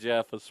that to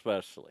Jeff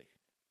especially.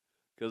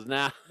 Because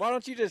now... Why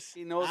don't you just...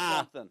 He knows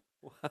something.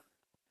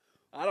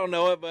 I don't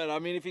know it, but I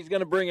mean, if he's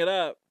going to bring it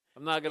up,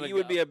 I'm not going to... You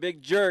would be a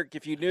big jerk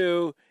if you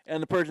knew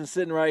and the person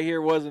sitting right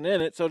here wasn't in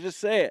it, so just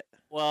say it.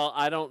 Well,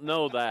 I don't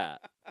know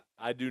that.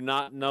 I do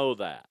not know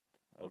that.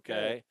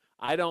 Okay?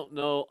 I don't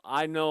know.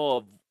 I know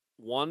of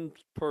one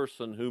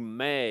person who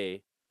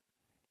may...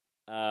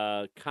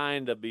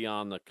 kind of be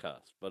on the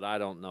cusp, but I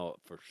don't know it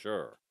for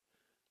sure.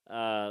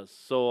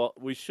 So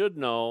we should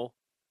know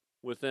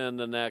within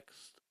the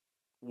next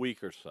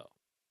week or so.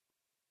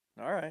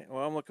 All right.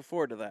 Well, I'm looking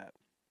forward to that.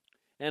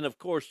 And, of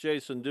course,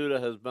 Jason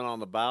Duda has been on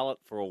the ballot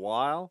for a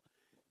while.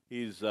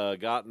 He's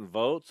gotten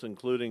votes,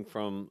 including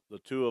from the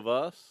two of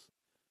us.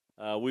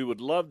 We would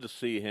love to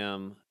see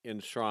him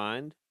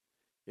enshrined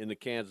in the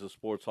Kansas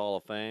Sports Hall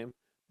of Fame,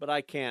 but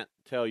I can't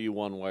tell you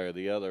one way or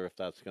the other if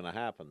that's going to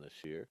happen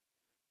this year.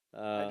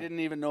 I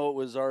didn't even know it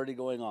was already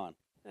going on.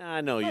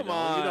 I know you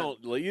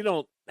don't. You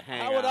don't hang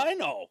How would out. I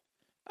know?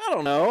 I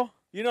don't know.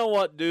 You know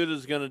what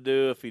Duda's going to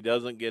do if he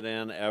doesn't get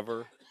in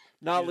ever?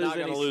 Not He's lose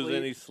not lose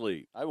any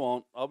sleep. I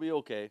won't. I'll be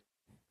okay.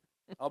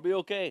 I'll be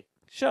okay.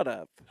 Shut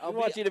up. I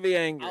want you to be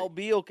angry. I'll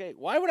be okay.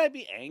 Why would I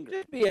be angry?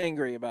 Just be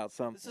angry about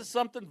something. This is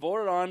something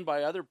voted on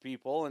by other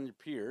people and your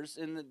peers,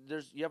 and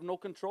you have no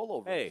control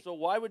over it. So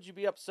why would you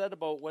be upset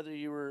about whether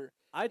you were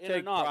in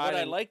or not? Would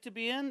I like to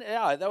be in?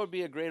 Yeah, that would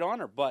be a great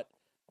honor, but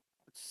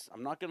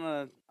I'm not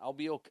gonna. I'll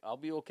be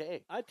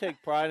okay. I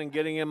take pride in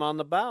getting him on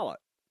the ballot.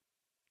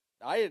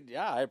 I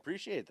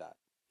appreciate that.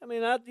 I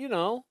mean,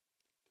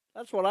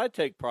 that's what I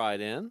take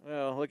pride in.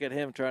 Well, look at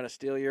him trying to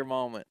steal your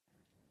moment.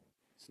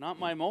 It's not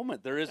my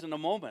moment. There isn't a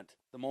moment.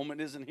 The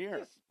moment isn't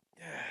here.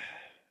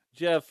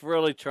 Jeff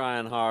really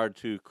trying hard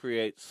to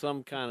create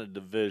some kind of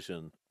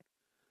division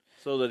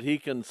so that he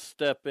can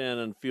step in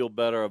and feel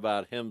better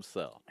about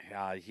himself.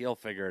 Yeah, he'll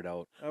figure it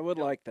out. I would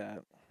like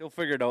that. He'll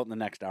figure it out in the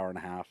next hour and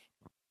a half.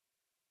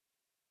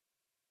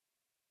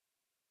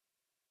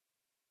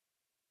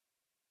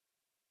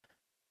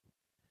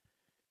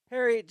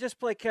 Harry, just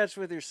play catch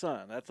with your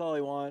son. That's all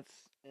he wants.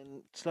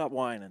 And stop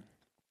whining.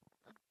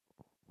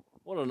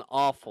 What an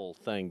awful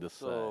thing to say.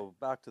 So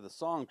back to the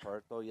song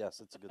part, though.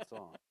 Yes, it's a good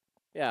song.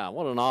 Yeah,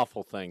 what an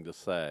awful thing to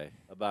say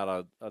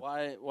about a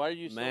why are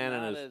you man so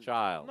mad and his at,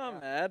 child. I'm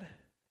not mad.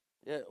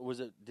 Yeah,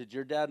 did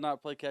your dad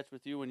not play catch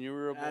with you when you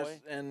were a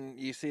boy? And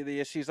you see the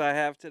issues I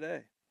have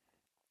today.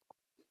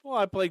 Well,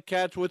 I played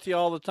catch with you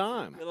all the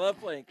time. I love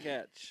playing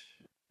catch.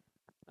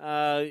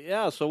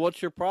 Yeah, so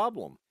what's your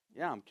problem?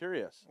 Yeah, I'm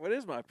curious. What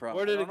is my problem?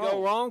 Where did it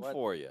go wrong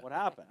for you? What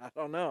happened? I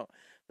don't know.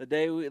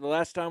 The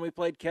last time we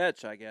played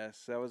catch, I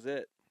guess. That was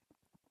it.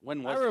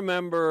 When was I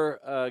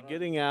remember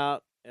getting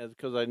out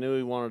because I knew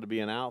he wanted to be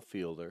an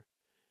outfielder,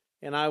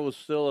 and I was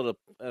still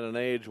at an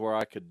age where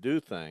I could do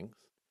things,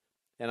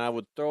 and I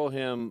would throw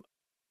him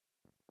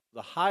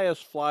the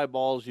highest fly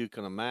balls you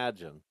can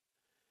imagine,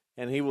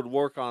 and he would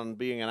work on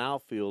being an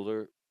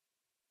outfielder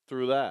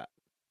through that.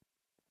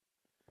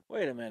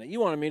 Wait a minute. You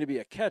wanted me to be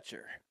a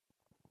catcher.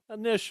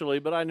 Initially,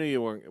 but I knew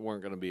you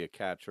weren't going to be a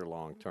catcher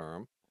long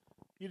term.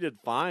 You did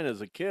fine as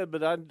a kid,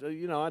 but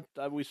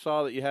we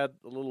saw that you had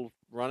a little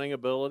running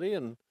ability,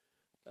 and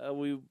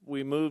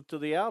we moved to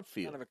the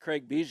outfield. Kind of a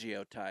Craig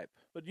Biggio type.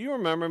 But you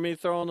remember me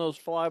throwing those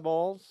fly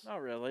balls?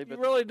 Not really, but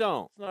you really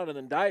don't. It's not an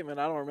indictment.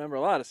 I don't remember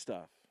a lot of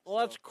stuff. Well,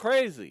 that's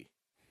crazy.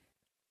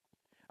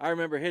 I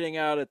remember hitting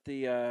out at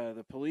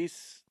the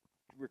police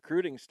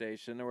recruiting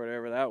station or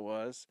whatever that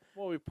was.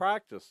 Well, we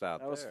practiced out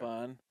there. That was there.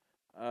 fun.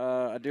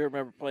 I do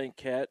remember playing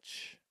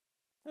catch.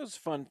 It was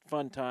fun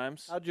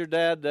times. How'd your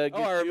dad get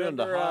you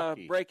into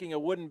hockey? Breaking a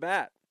wooden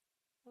bat.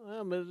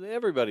 Well,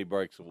 everybody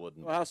breaks a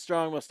wooden bat. Well, how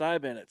strong must I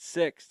have been at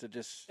 6 to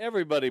just...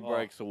 Everybody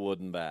breaks a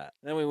wooden bat.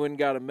 Then we went and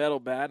got a metal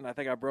bat, and I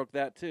think I broke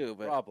that too.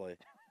 But Probably.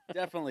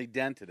 Definitely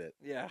dented it.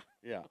 Yeah.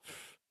 Yeah.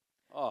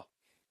 Oh.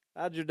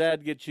 How'd your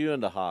dad get you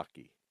into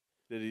hockey?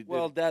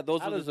 Dad,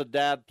 how does a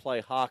dad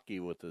play hockey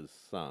with his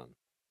son?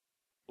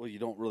 Well, you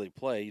don't really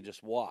play. You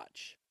just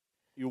watch.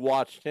 You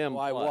watched him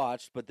play. I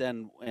watched, but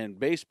then in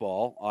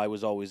baseball, I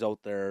was always out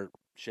there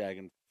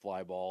shagging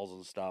fly balls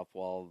and stuff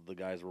while the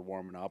guys were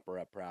warming up or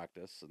at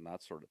practice and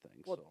that sort of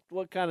thing.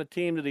 What kind of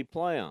team did he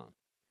play on?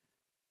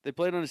 They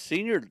played on a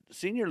senior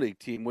league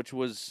team, which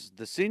was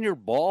the senior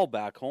ball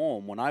back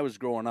home when I was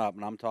growing up,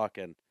 and I'm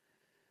talking,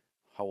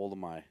 how old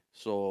am I?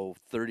 So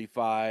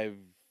 35,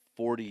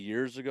 40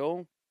 years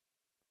ago,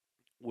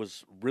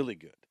 was really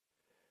good.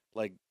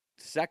 Like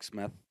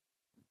Sexsmith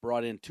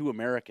brought in 2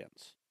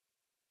 Americans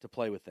to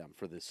play with them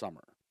for this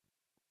summer.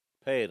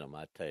 Paid them,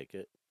 I take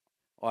it.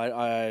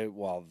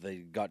 Well, they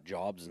got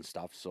jobs and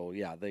stuff, so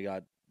yeah,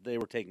 they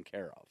were taken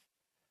care of.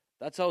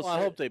 That's how. Well, I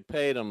hope they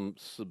paid them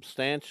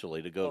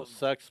substantially to go to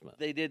Sexsmith.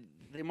 They did.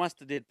 They must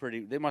have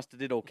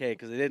did okay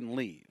because they didn't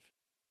leave.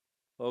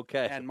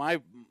 Okay. And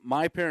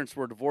my parents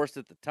were divorced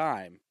at the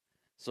time,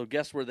 so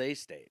guess where they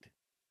stayed?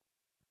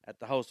 At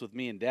the house with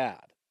me and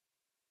Dad.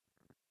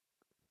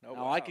 Oh,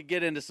 now wow. I could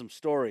get into some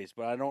stories,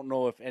 but I don't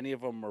know if any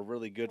of them are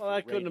really good. Well, for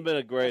that couldn't have been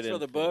a great for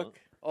the book.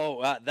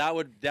 Oh,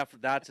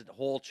 that's a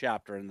whole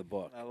chapter in the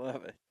book. I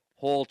love it.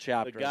 Whole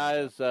chapter. The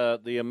guys,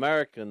 the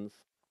Americans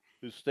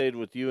who stayed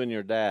with you and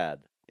your dad.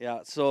 Yeah.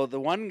 So the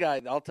one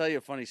guy, I'll tell you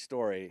a funny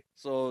story.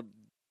 So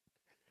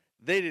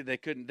they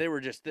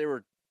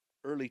were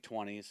early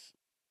 20s.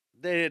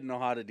 They didn't know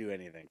how to do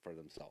anything for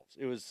themselves.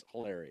 It was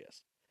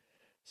hilarious.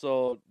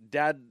 So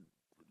Dad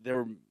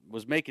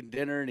was making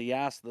dinner, and he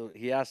asked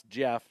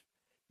Jeff.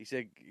 He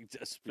said,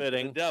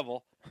 "Fitting the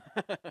devil."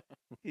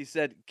 He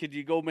said, "Could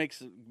you go make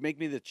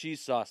me the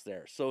cheese sauce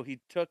there?" So he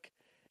took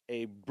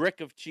a brick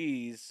of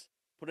cheese,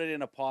 put it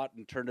in a pot,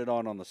 and turned it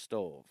on the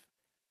stove.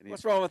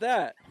 What's wrong with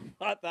that?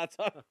 That's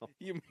how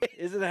you make.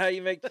 Isn't it how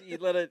you make? You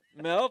let it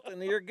melt,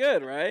 and you're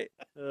good, right?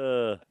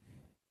 No,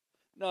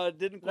 it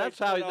didn't. Quite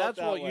That's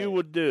what you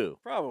would do.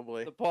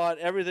 Probably. The pot,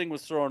 everything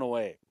was thrown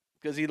away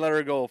because he let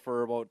her go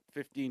for about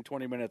 15,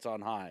 20 minutes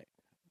on high.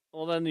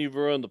 Well, then you've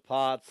ruined the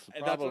pots.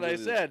 And that's what I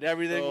said.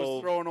 Everything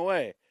was thrown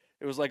away.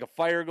 It was like a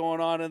fire going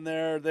on in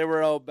there. They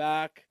were out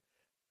back.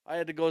 I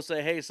had to go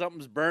say, "Hey,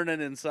 something's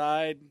burning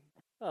inside."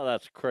 Oh,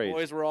 that's crazy. The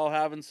boys were all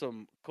having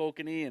some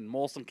kokanee and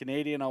Molson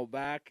Canadian out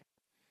back.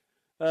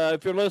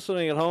 If you're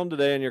listening at home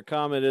today and your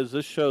comment is,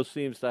 this show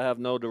seems to have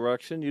no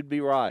direction, you'd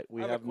be right.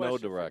 We have no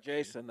direction. For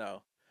Jason,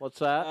 though. What's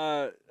that?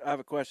 I have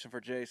a question for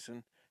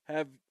Jason.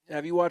 Have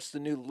you watched the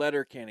new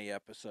Letterkenny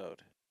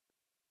episode?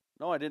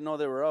 No, I didn't know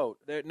they were out.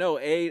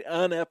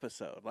 An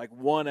episode, like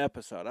one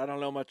episode. I don't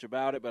know much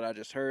about it, but I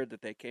just heard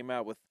that they came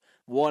out with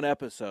one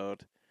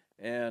episode.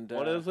 And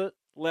what is it?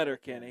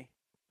 Letterkenny.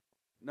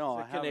 No,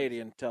 it's a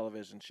Canadian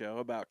television show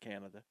about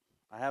Canada.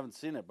 I haven't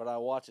seen it, but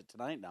I'll watch it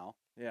tonight now.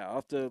 Yeah, I'll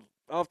have to Do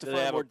find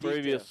they have more a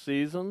previous details.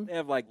 season? They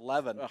have like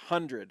 11.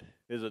 100.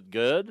 Is it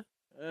good?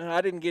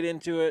 I didn't get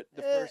into it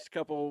the first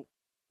couple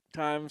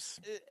times.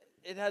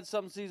 It had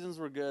some seasons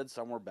were good,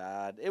 some were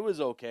bad. It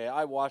was okay.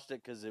 I watched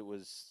it because it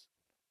was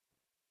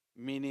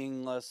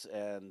meaningless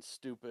and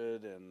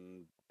stupid,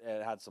 and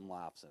it had some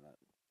laughs in it.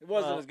 It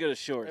wasn't as good as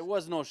Shoresy. It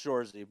was no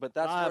Shoresy, but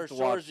that's I where have to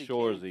watch Shoresy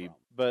Shoresy. came from.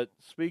 But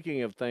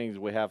speaking of things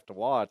we have to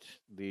watch,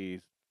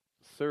 the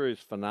series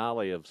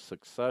finale of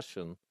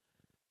Succession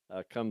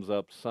comes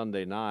up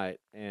Sunday night,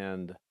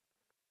 and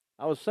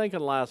I was thinking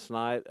last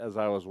night as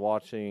I was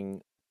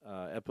watching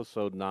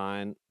episode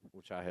 9,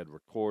 which I had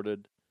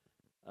recorded,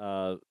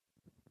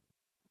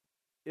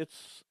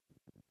 it's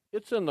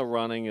in the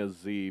running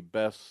as the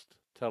best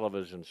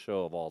television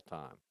show of all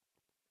time.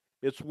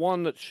 It's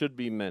one that should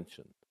be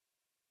mentioned.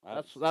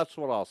 That's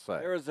what I'll say.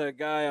 There was a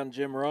guy on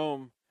Jim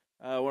Rome,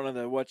 one of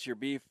the What's Your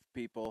Beef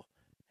people,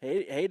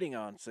 hating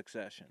on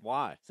Succession.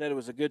 Why? Said it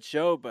was a good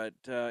show, but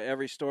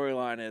every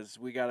storyline is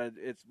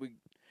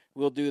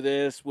we'll do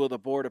this. Will the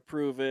board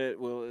approve it?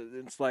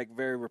 It's like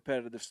very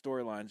repetitive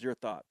storylines. Your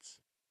thoughts?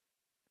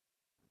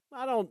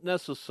 I don't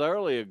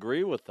necessarily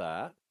agree with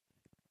that.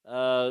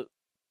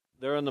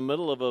 They're in the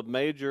middle of a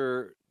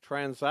major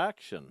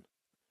transaction,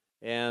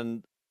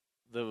 and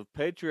the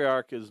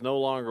patriarch is no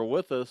longer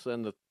with us,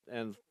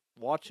 and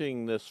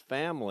watching this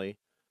family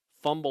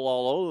fumble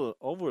all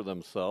over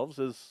themselves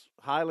is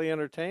highly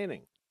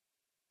entertaining.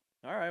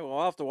 All right, well,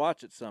 I'll have to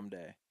watch it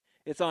someday.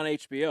 It's on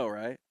HBO,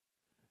 right?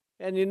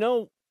 And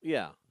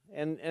yeah,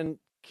 and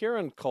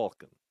Kieran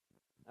Culkin.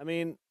 I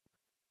mean,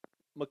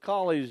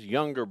 Macaulay's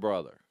younger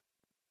brother,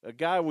 a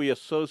guy we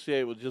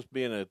associate with just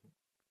being a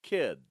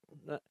kid.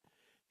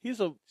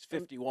 He's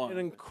 51. An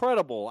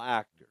incredible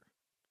actor.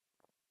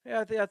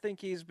 Yeah, I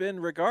think he's been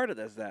regarded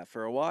as that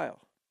for a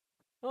while.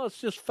 Well, it's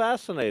just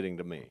fascinating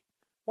to me.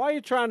 Why are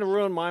you trying to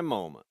ruin my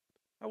moment?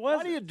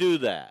 Why do you do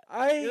that?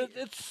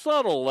 It's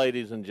subtle,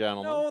 ladies and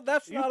gentlemen. No,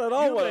 that's not at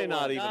all you what may it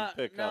not was. even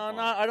pick up on.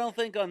 No, I don't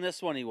think on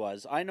this one he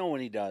was. I know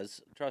when he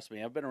does. Trust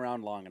me, I've been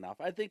around long enough.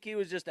 I think he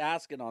was just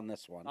asking on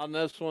this one. On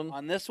this one?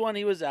 On this one,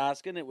 he was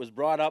asking. It was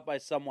brought up by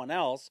someone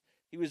else.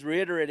 He was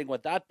reiterating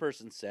what that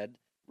person said.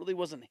 Really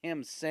wasn't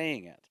him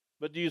saying it.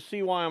 But do you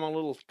see why I'm a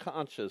little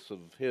conscious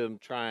of him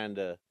trying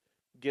to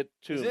get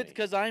to me? Is it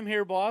because I'm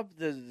here, Bob?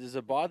 Does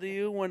it bother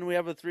you when we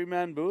have a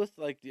three-man booth?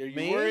 Like, are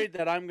you worried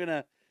that I'm going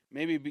to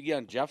maybe be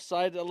on Jeff's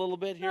side a little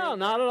bit here? No,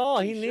 not at all.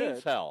 He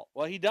needs help.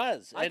 Well, he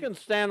does. I can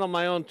stand on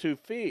my own 2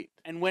 feet.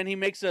 And when he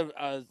makes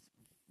a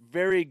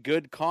very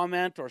good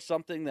comment or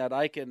something that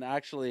I can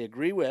actually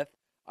agree with,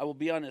 I will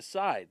be on his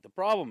side. The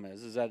problem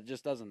is that it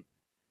just doesn't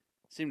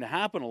seem to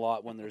happen a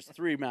lot when there's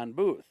three-man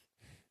booth.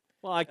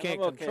 Well, I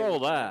can't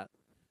control that.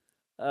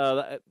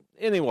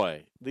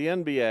 Anyway, the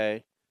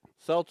NBA,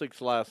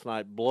 Celtics last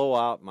night blow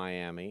out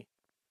Miami.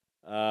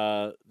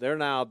 They're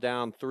now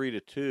down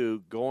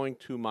 3-2, going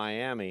to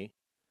Miami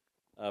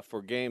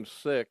for Game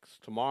 6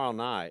 tomorrow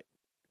night.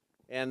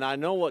 And I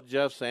know what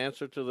Jeff's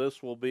answer to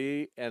this will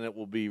be, and it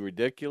will be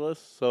ridiculous.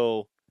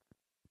 So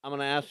I'm going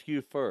to ask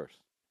you first.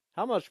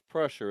 How much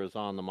pressure is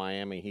on the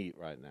Miami Heat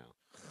right now?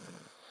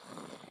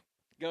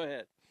 Go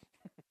ahead.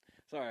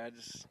 Sorry,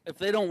 if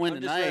they don't win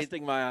tonight,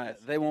 resting my eyes.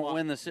 They won't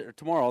win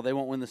tomorrow. They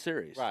won't win the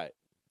series. Right.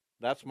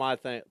 That's my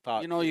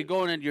thought. You know, you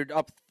go in and you're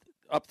up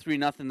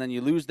 3-0, then you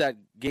lose that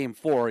Game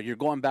 4. You're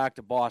going back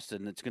to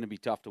Boston. It's going to be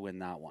tough to win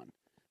that one.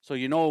 So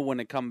you know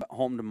when it come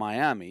home to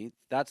Miami,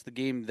 that's the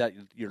game that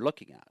you're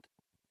looking at.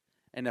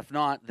 And if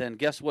not, then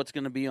guess what's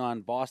going to be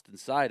on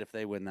Boston's side if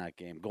they win that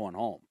game going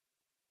home?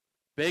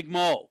 Big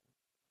Mo,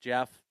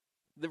 Jeff.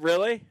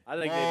 Really? I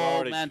think they've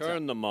already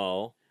turned the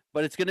Mo.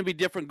 But it's going to be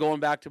different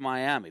going back to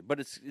Miami. But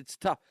it's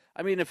tough.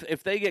 I mean,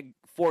 if they get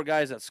 4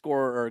 guys that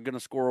are going to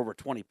score over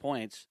 20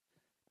 points,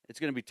 it's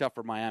going to be tough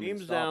for Miami.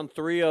 Teams down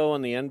 3-0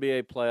 in the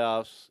NBA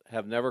playoffs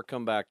have never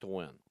come back to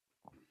win.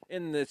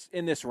 In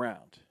this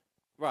round.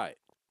 Right.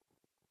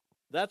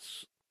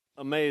 That's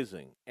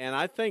amazing. And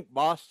I think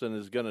Boston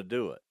is going to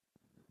do it.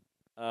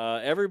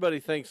 Everybody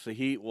thinks the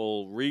Heat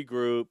will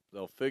regroup.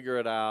 They'll figure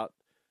it out.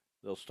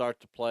 They'll start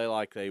to play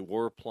like they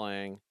were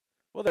playing.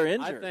 Well, they're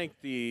injured. I think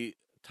the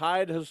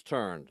tide has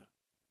turned.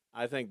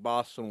 I think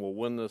Boston will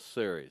win this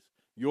series.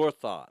 Your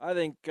thought? I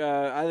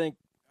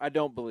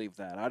don't believe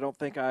that. I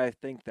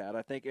think that.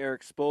 I think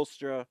Eric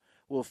Spoelstra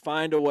will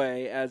find a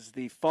way as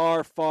the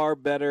far, far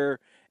better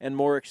and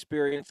more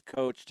experienced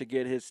coach to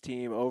get his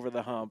team over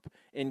the hump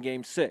in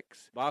Game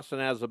 6. Boston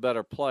has the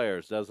better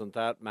players. Doesn't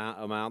that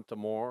amount to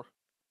more?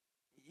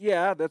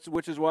 Yeah,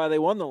 which is why they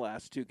won the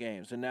last 2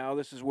 games. And now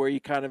this is where you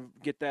kind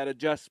of get that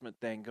adjustment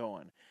thing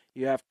going.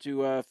 You have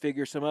to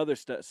figure some other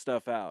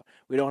stuff out.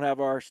 We don't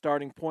have our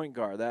starting point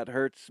guard. That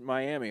hurts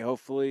Miami.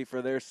 Hopefully,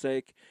 for their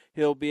sake,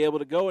 he'll be able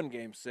to go in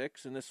Game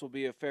 6, and this will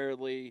be a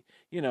fairly,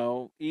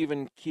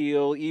 even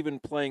keel, even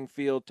playing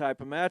field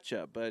type of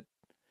matchup. But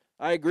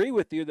I agree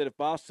with you that if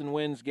Boston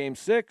wins Game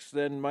 6,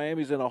 then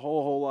Miami's in a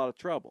whole lot of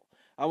trouble.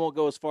 I won't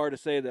go as far to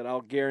say that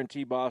I'll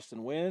guarantee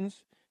Boston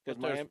wins. Because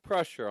there's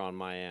pressure on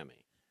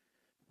Miami.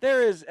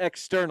 There is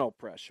external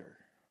pressure.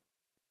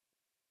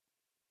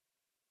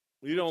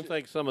 You don't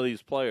think some of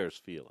these players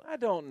feel it? I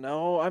don't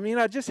know. I mean,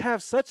 I just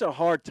have such a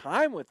hard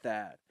time with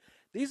that.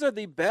 These are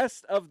the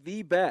best of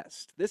the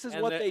best. This is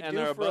what they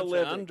do for a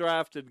living. Of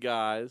undrafted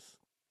guys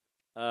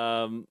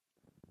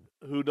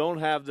who don't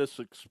have this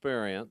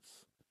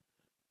experience,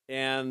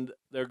 and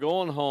they're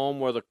going home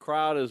where the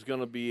crowd is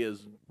going to be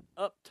as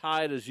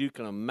uptight as you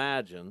can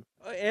imagine.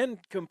 And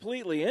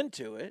completely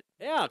into it.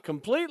 Yeah,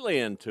 completely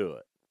into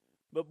it.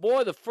 But,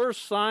 boy, the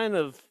first sign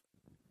of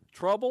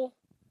trouble,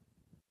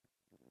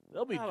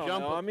 they'll be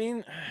jumping. I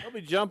mean, they'll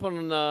be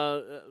jumping.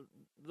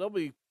 They'll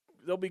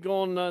be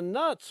going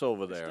nuts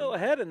over there. Still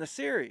ahead in the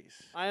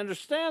series. I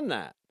understand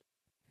that,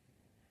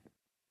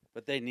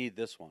 but they need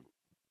this one.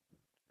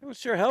 It would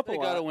sure help a lot.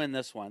 They got to win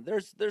this one.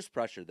 There's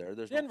pressure there.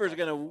 Denver's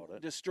going to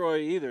destroy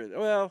either.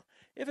 Well,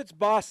 if it's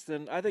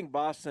Boston, I think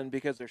Boston,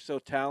 because they're so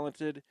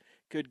talented,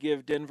 could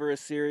give Denver a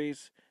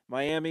series.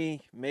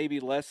 Miami,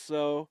 maybe less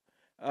so.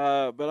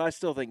 But I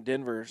still think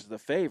Denver's the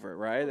favorite,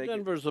 right? Well,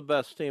 Denver's the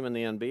best team in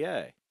the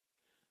NBA.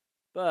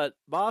 But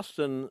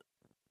Boston,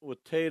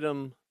 with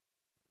Tatum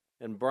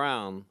and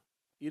Brown,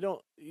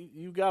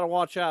 you got to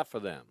watch out for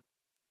them.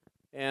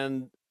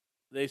 And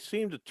they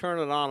seem to turn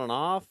it on and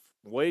off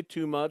way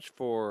too much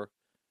for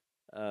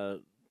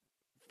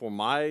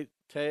my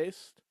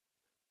taste.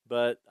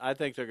 But I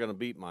think they're going to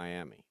beat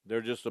Miami. They're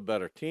just a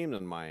better team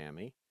than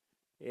Miami.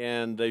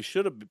 And they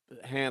should have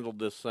handled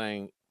this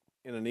thing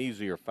in an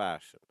easier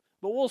fashion.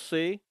 But we'll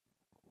see.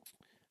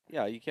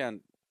 Yeah, you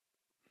can't.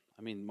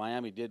 I mean,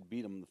 Miami did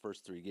beat them the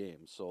first 3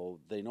 games, so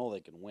they know they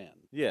can win.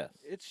 Yes.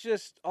 It's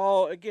just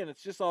all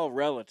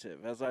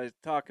relative, as I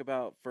talk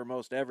about for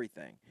most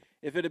everything.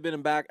 if it had been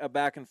a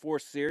back and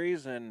forth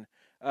series and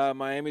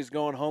Miami's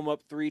going home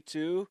up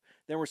 3-2,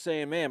 then we're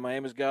saying, man,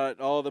 Miami's got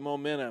all the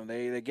momentum.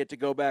 They get to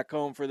go back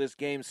home for this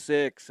game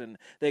 6 and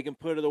they can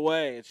put it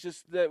away. It's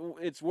just that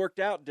it's worked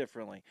out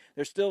differently.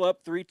 They're still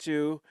up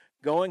 3-2,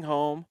 going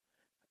home,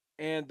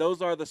 and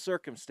those are the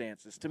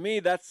circumstances. To me,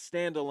 that's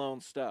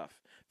standalone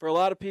stuff. For a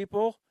lot of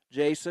people,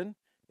 Jason,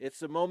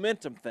 it's a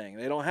momentum thing.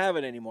 They don't have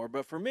it anymore.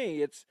 But for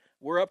me,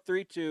 we're up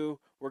 3-2.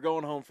 We're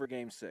going home for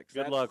game 6.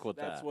 Good luck with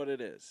that. That's what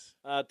it is.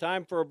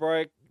 Time for a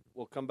break.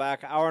 We'll come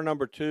back. Hour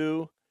number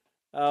 2.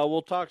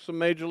 We'll talk some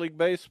Major League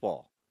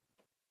Baseball.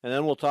 And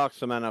then we'll talk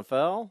some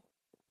NFL.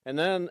 And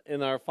then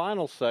in our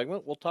final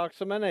segment, we'll talk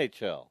some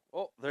NHL.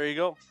 Oh, there you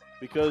go.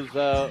 Because we've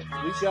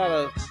got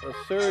a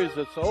series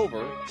that's over.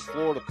 The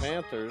Florida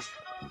Panthers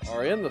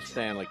are in the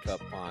Stanley Cup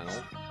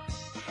Finals.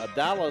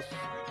 Dallas,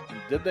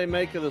 did they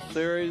make it a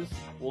series?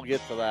 We'll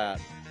get to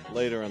that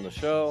later in the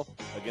show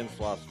against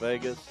Las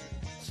Vegas.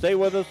 Stay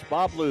with us.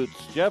 Bob Lutz,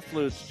 Jeff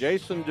Lutz,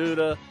 Jason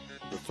Duda,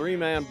 the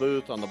three-man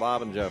booth on the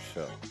Bob and Jeff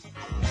Show.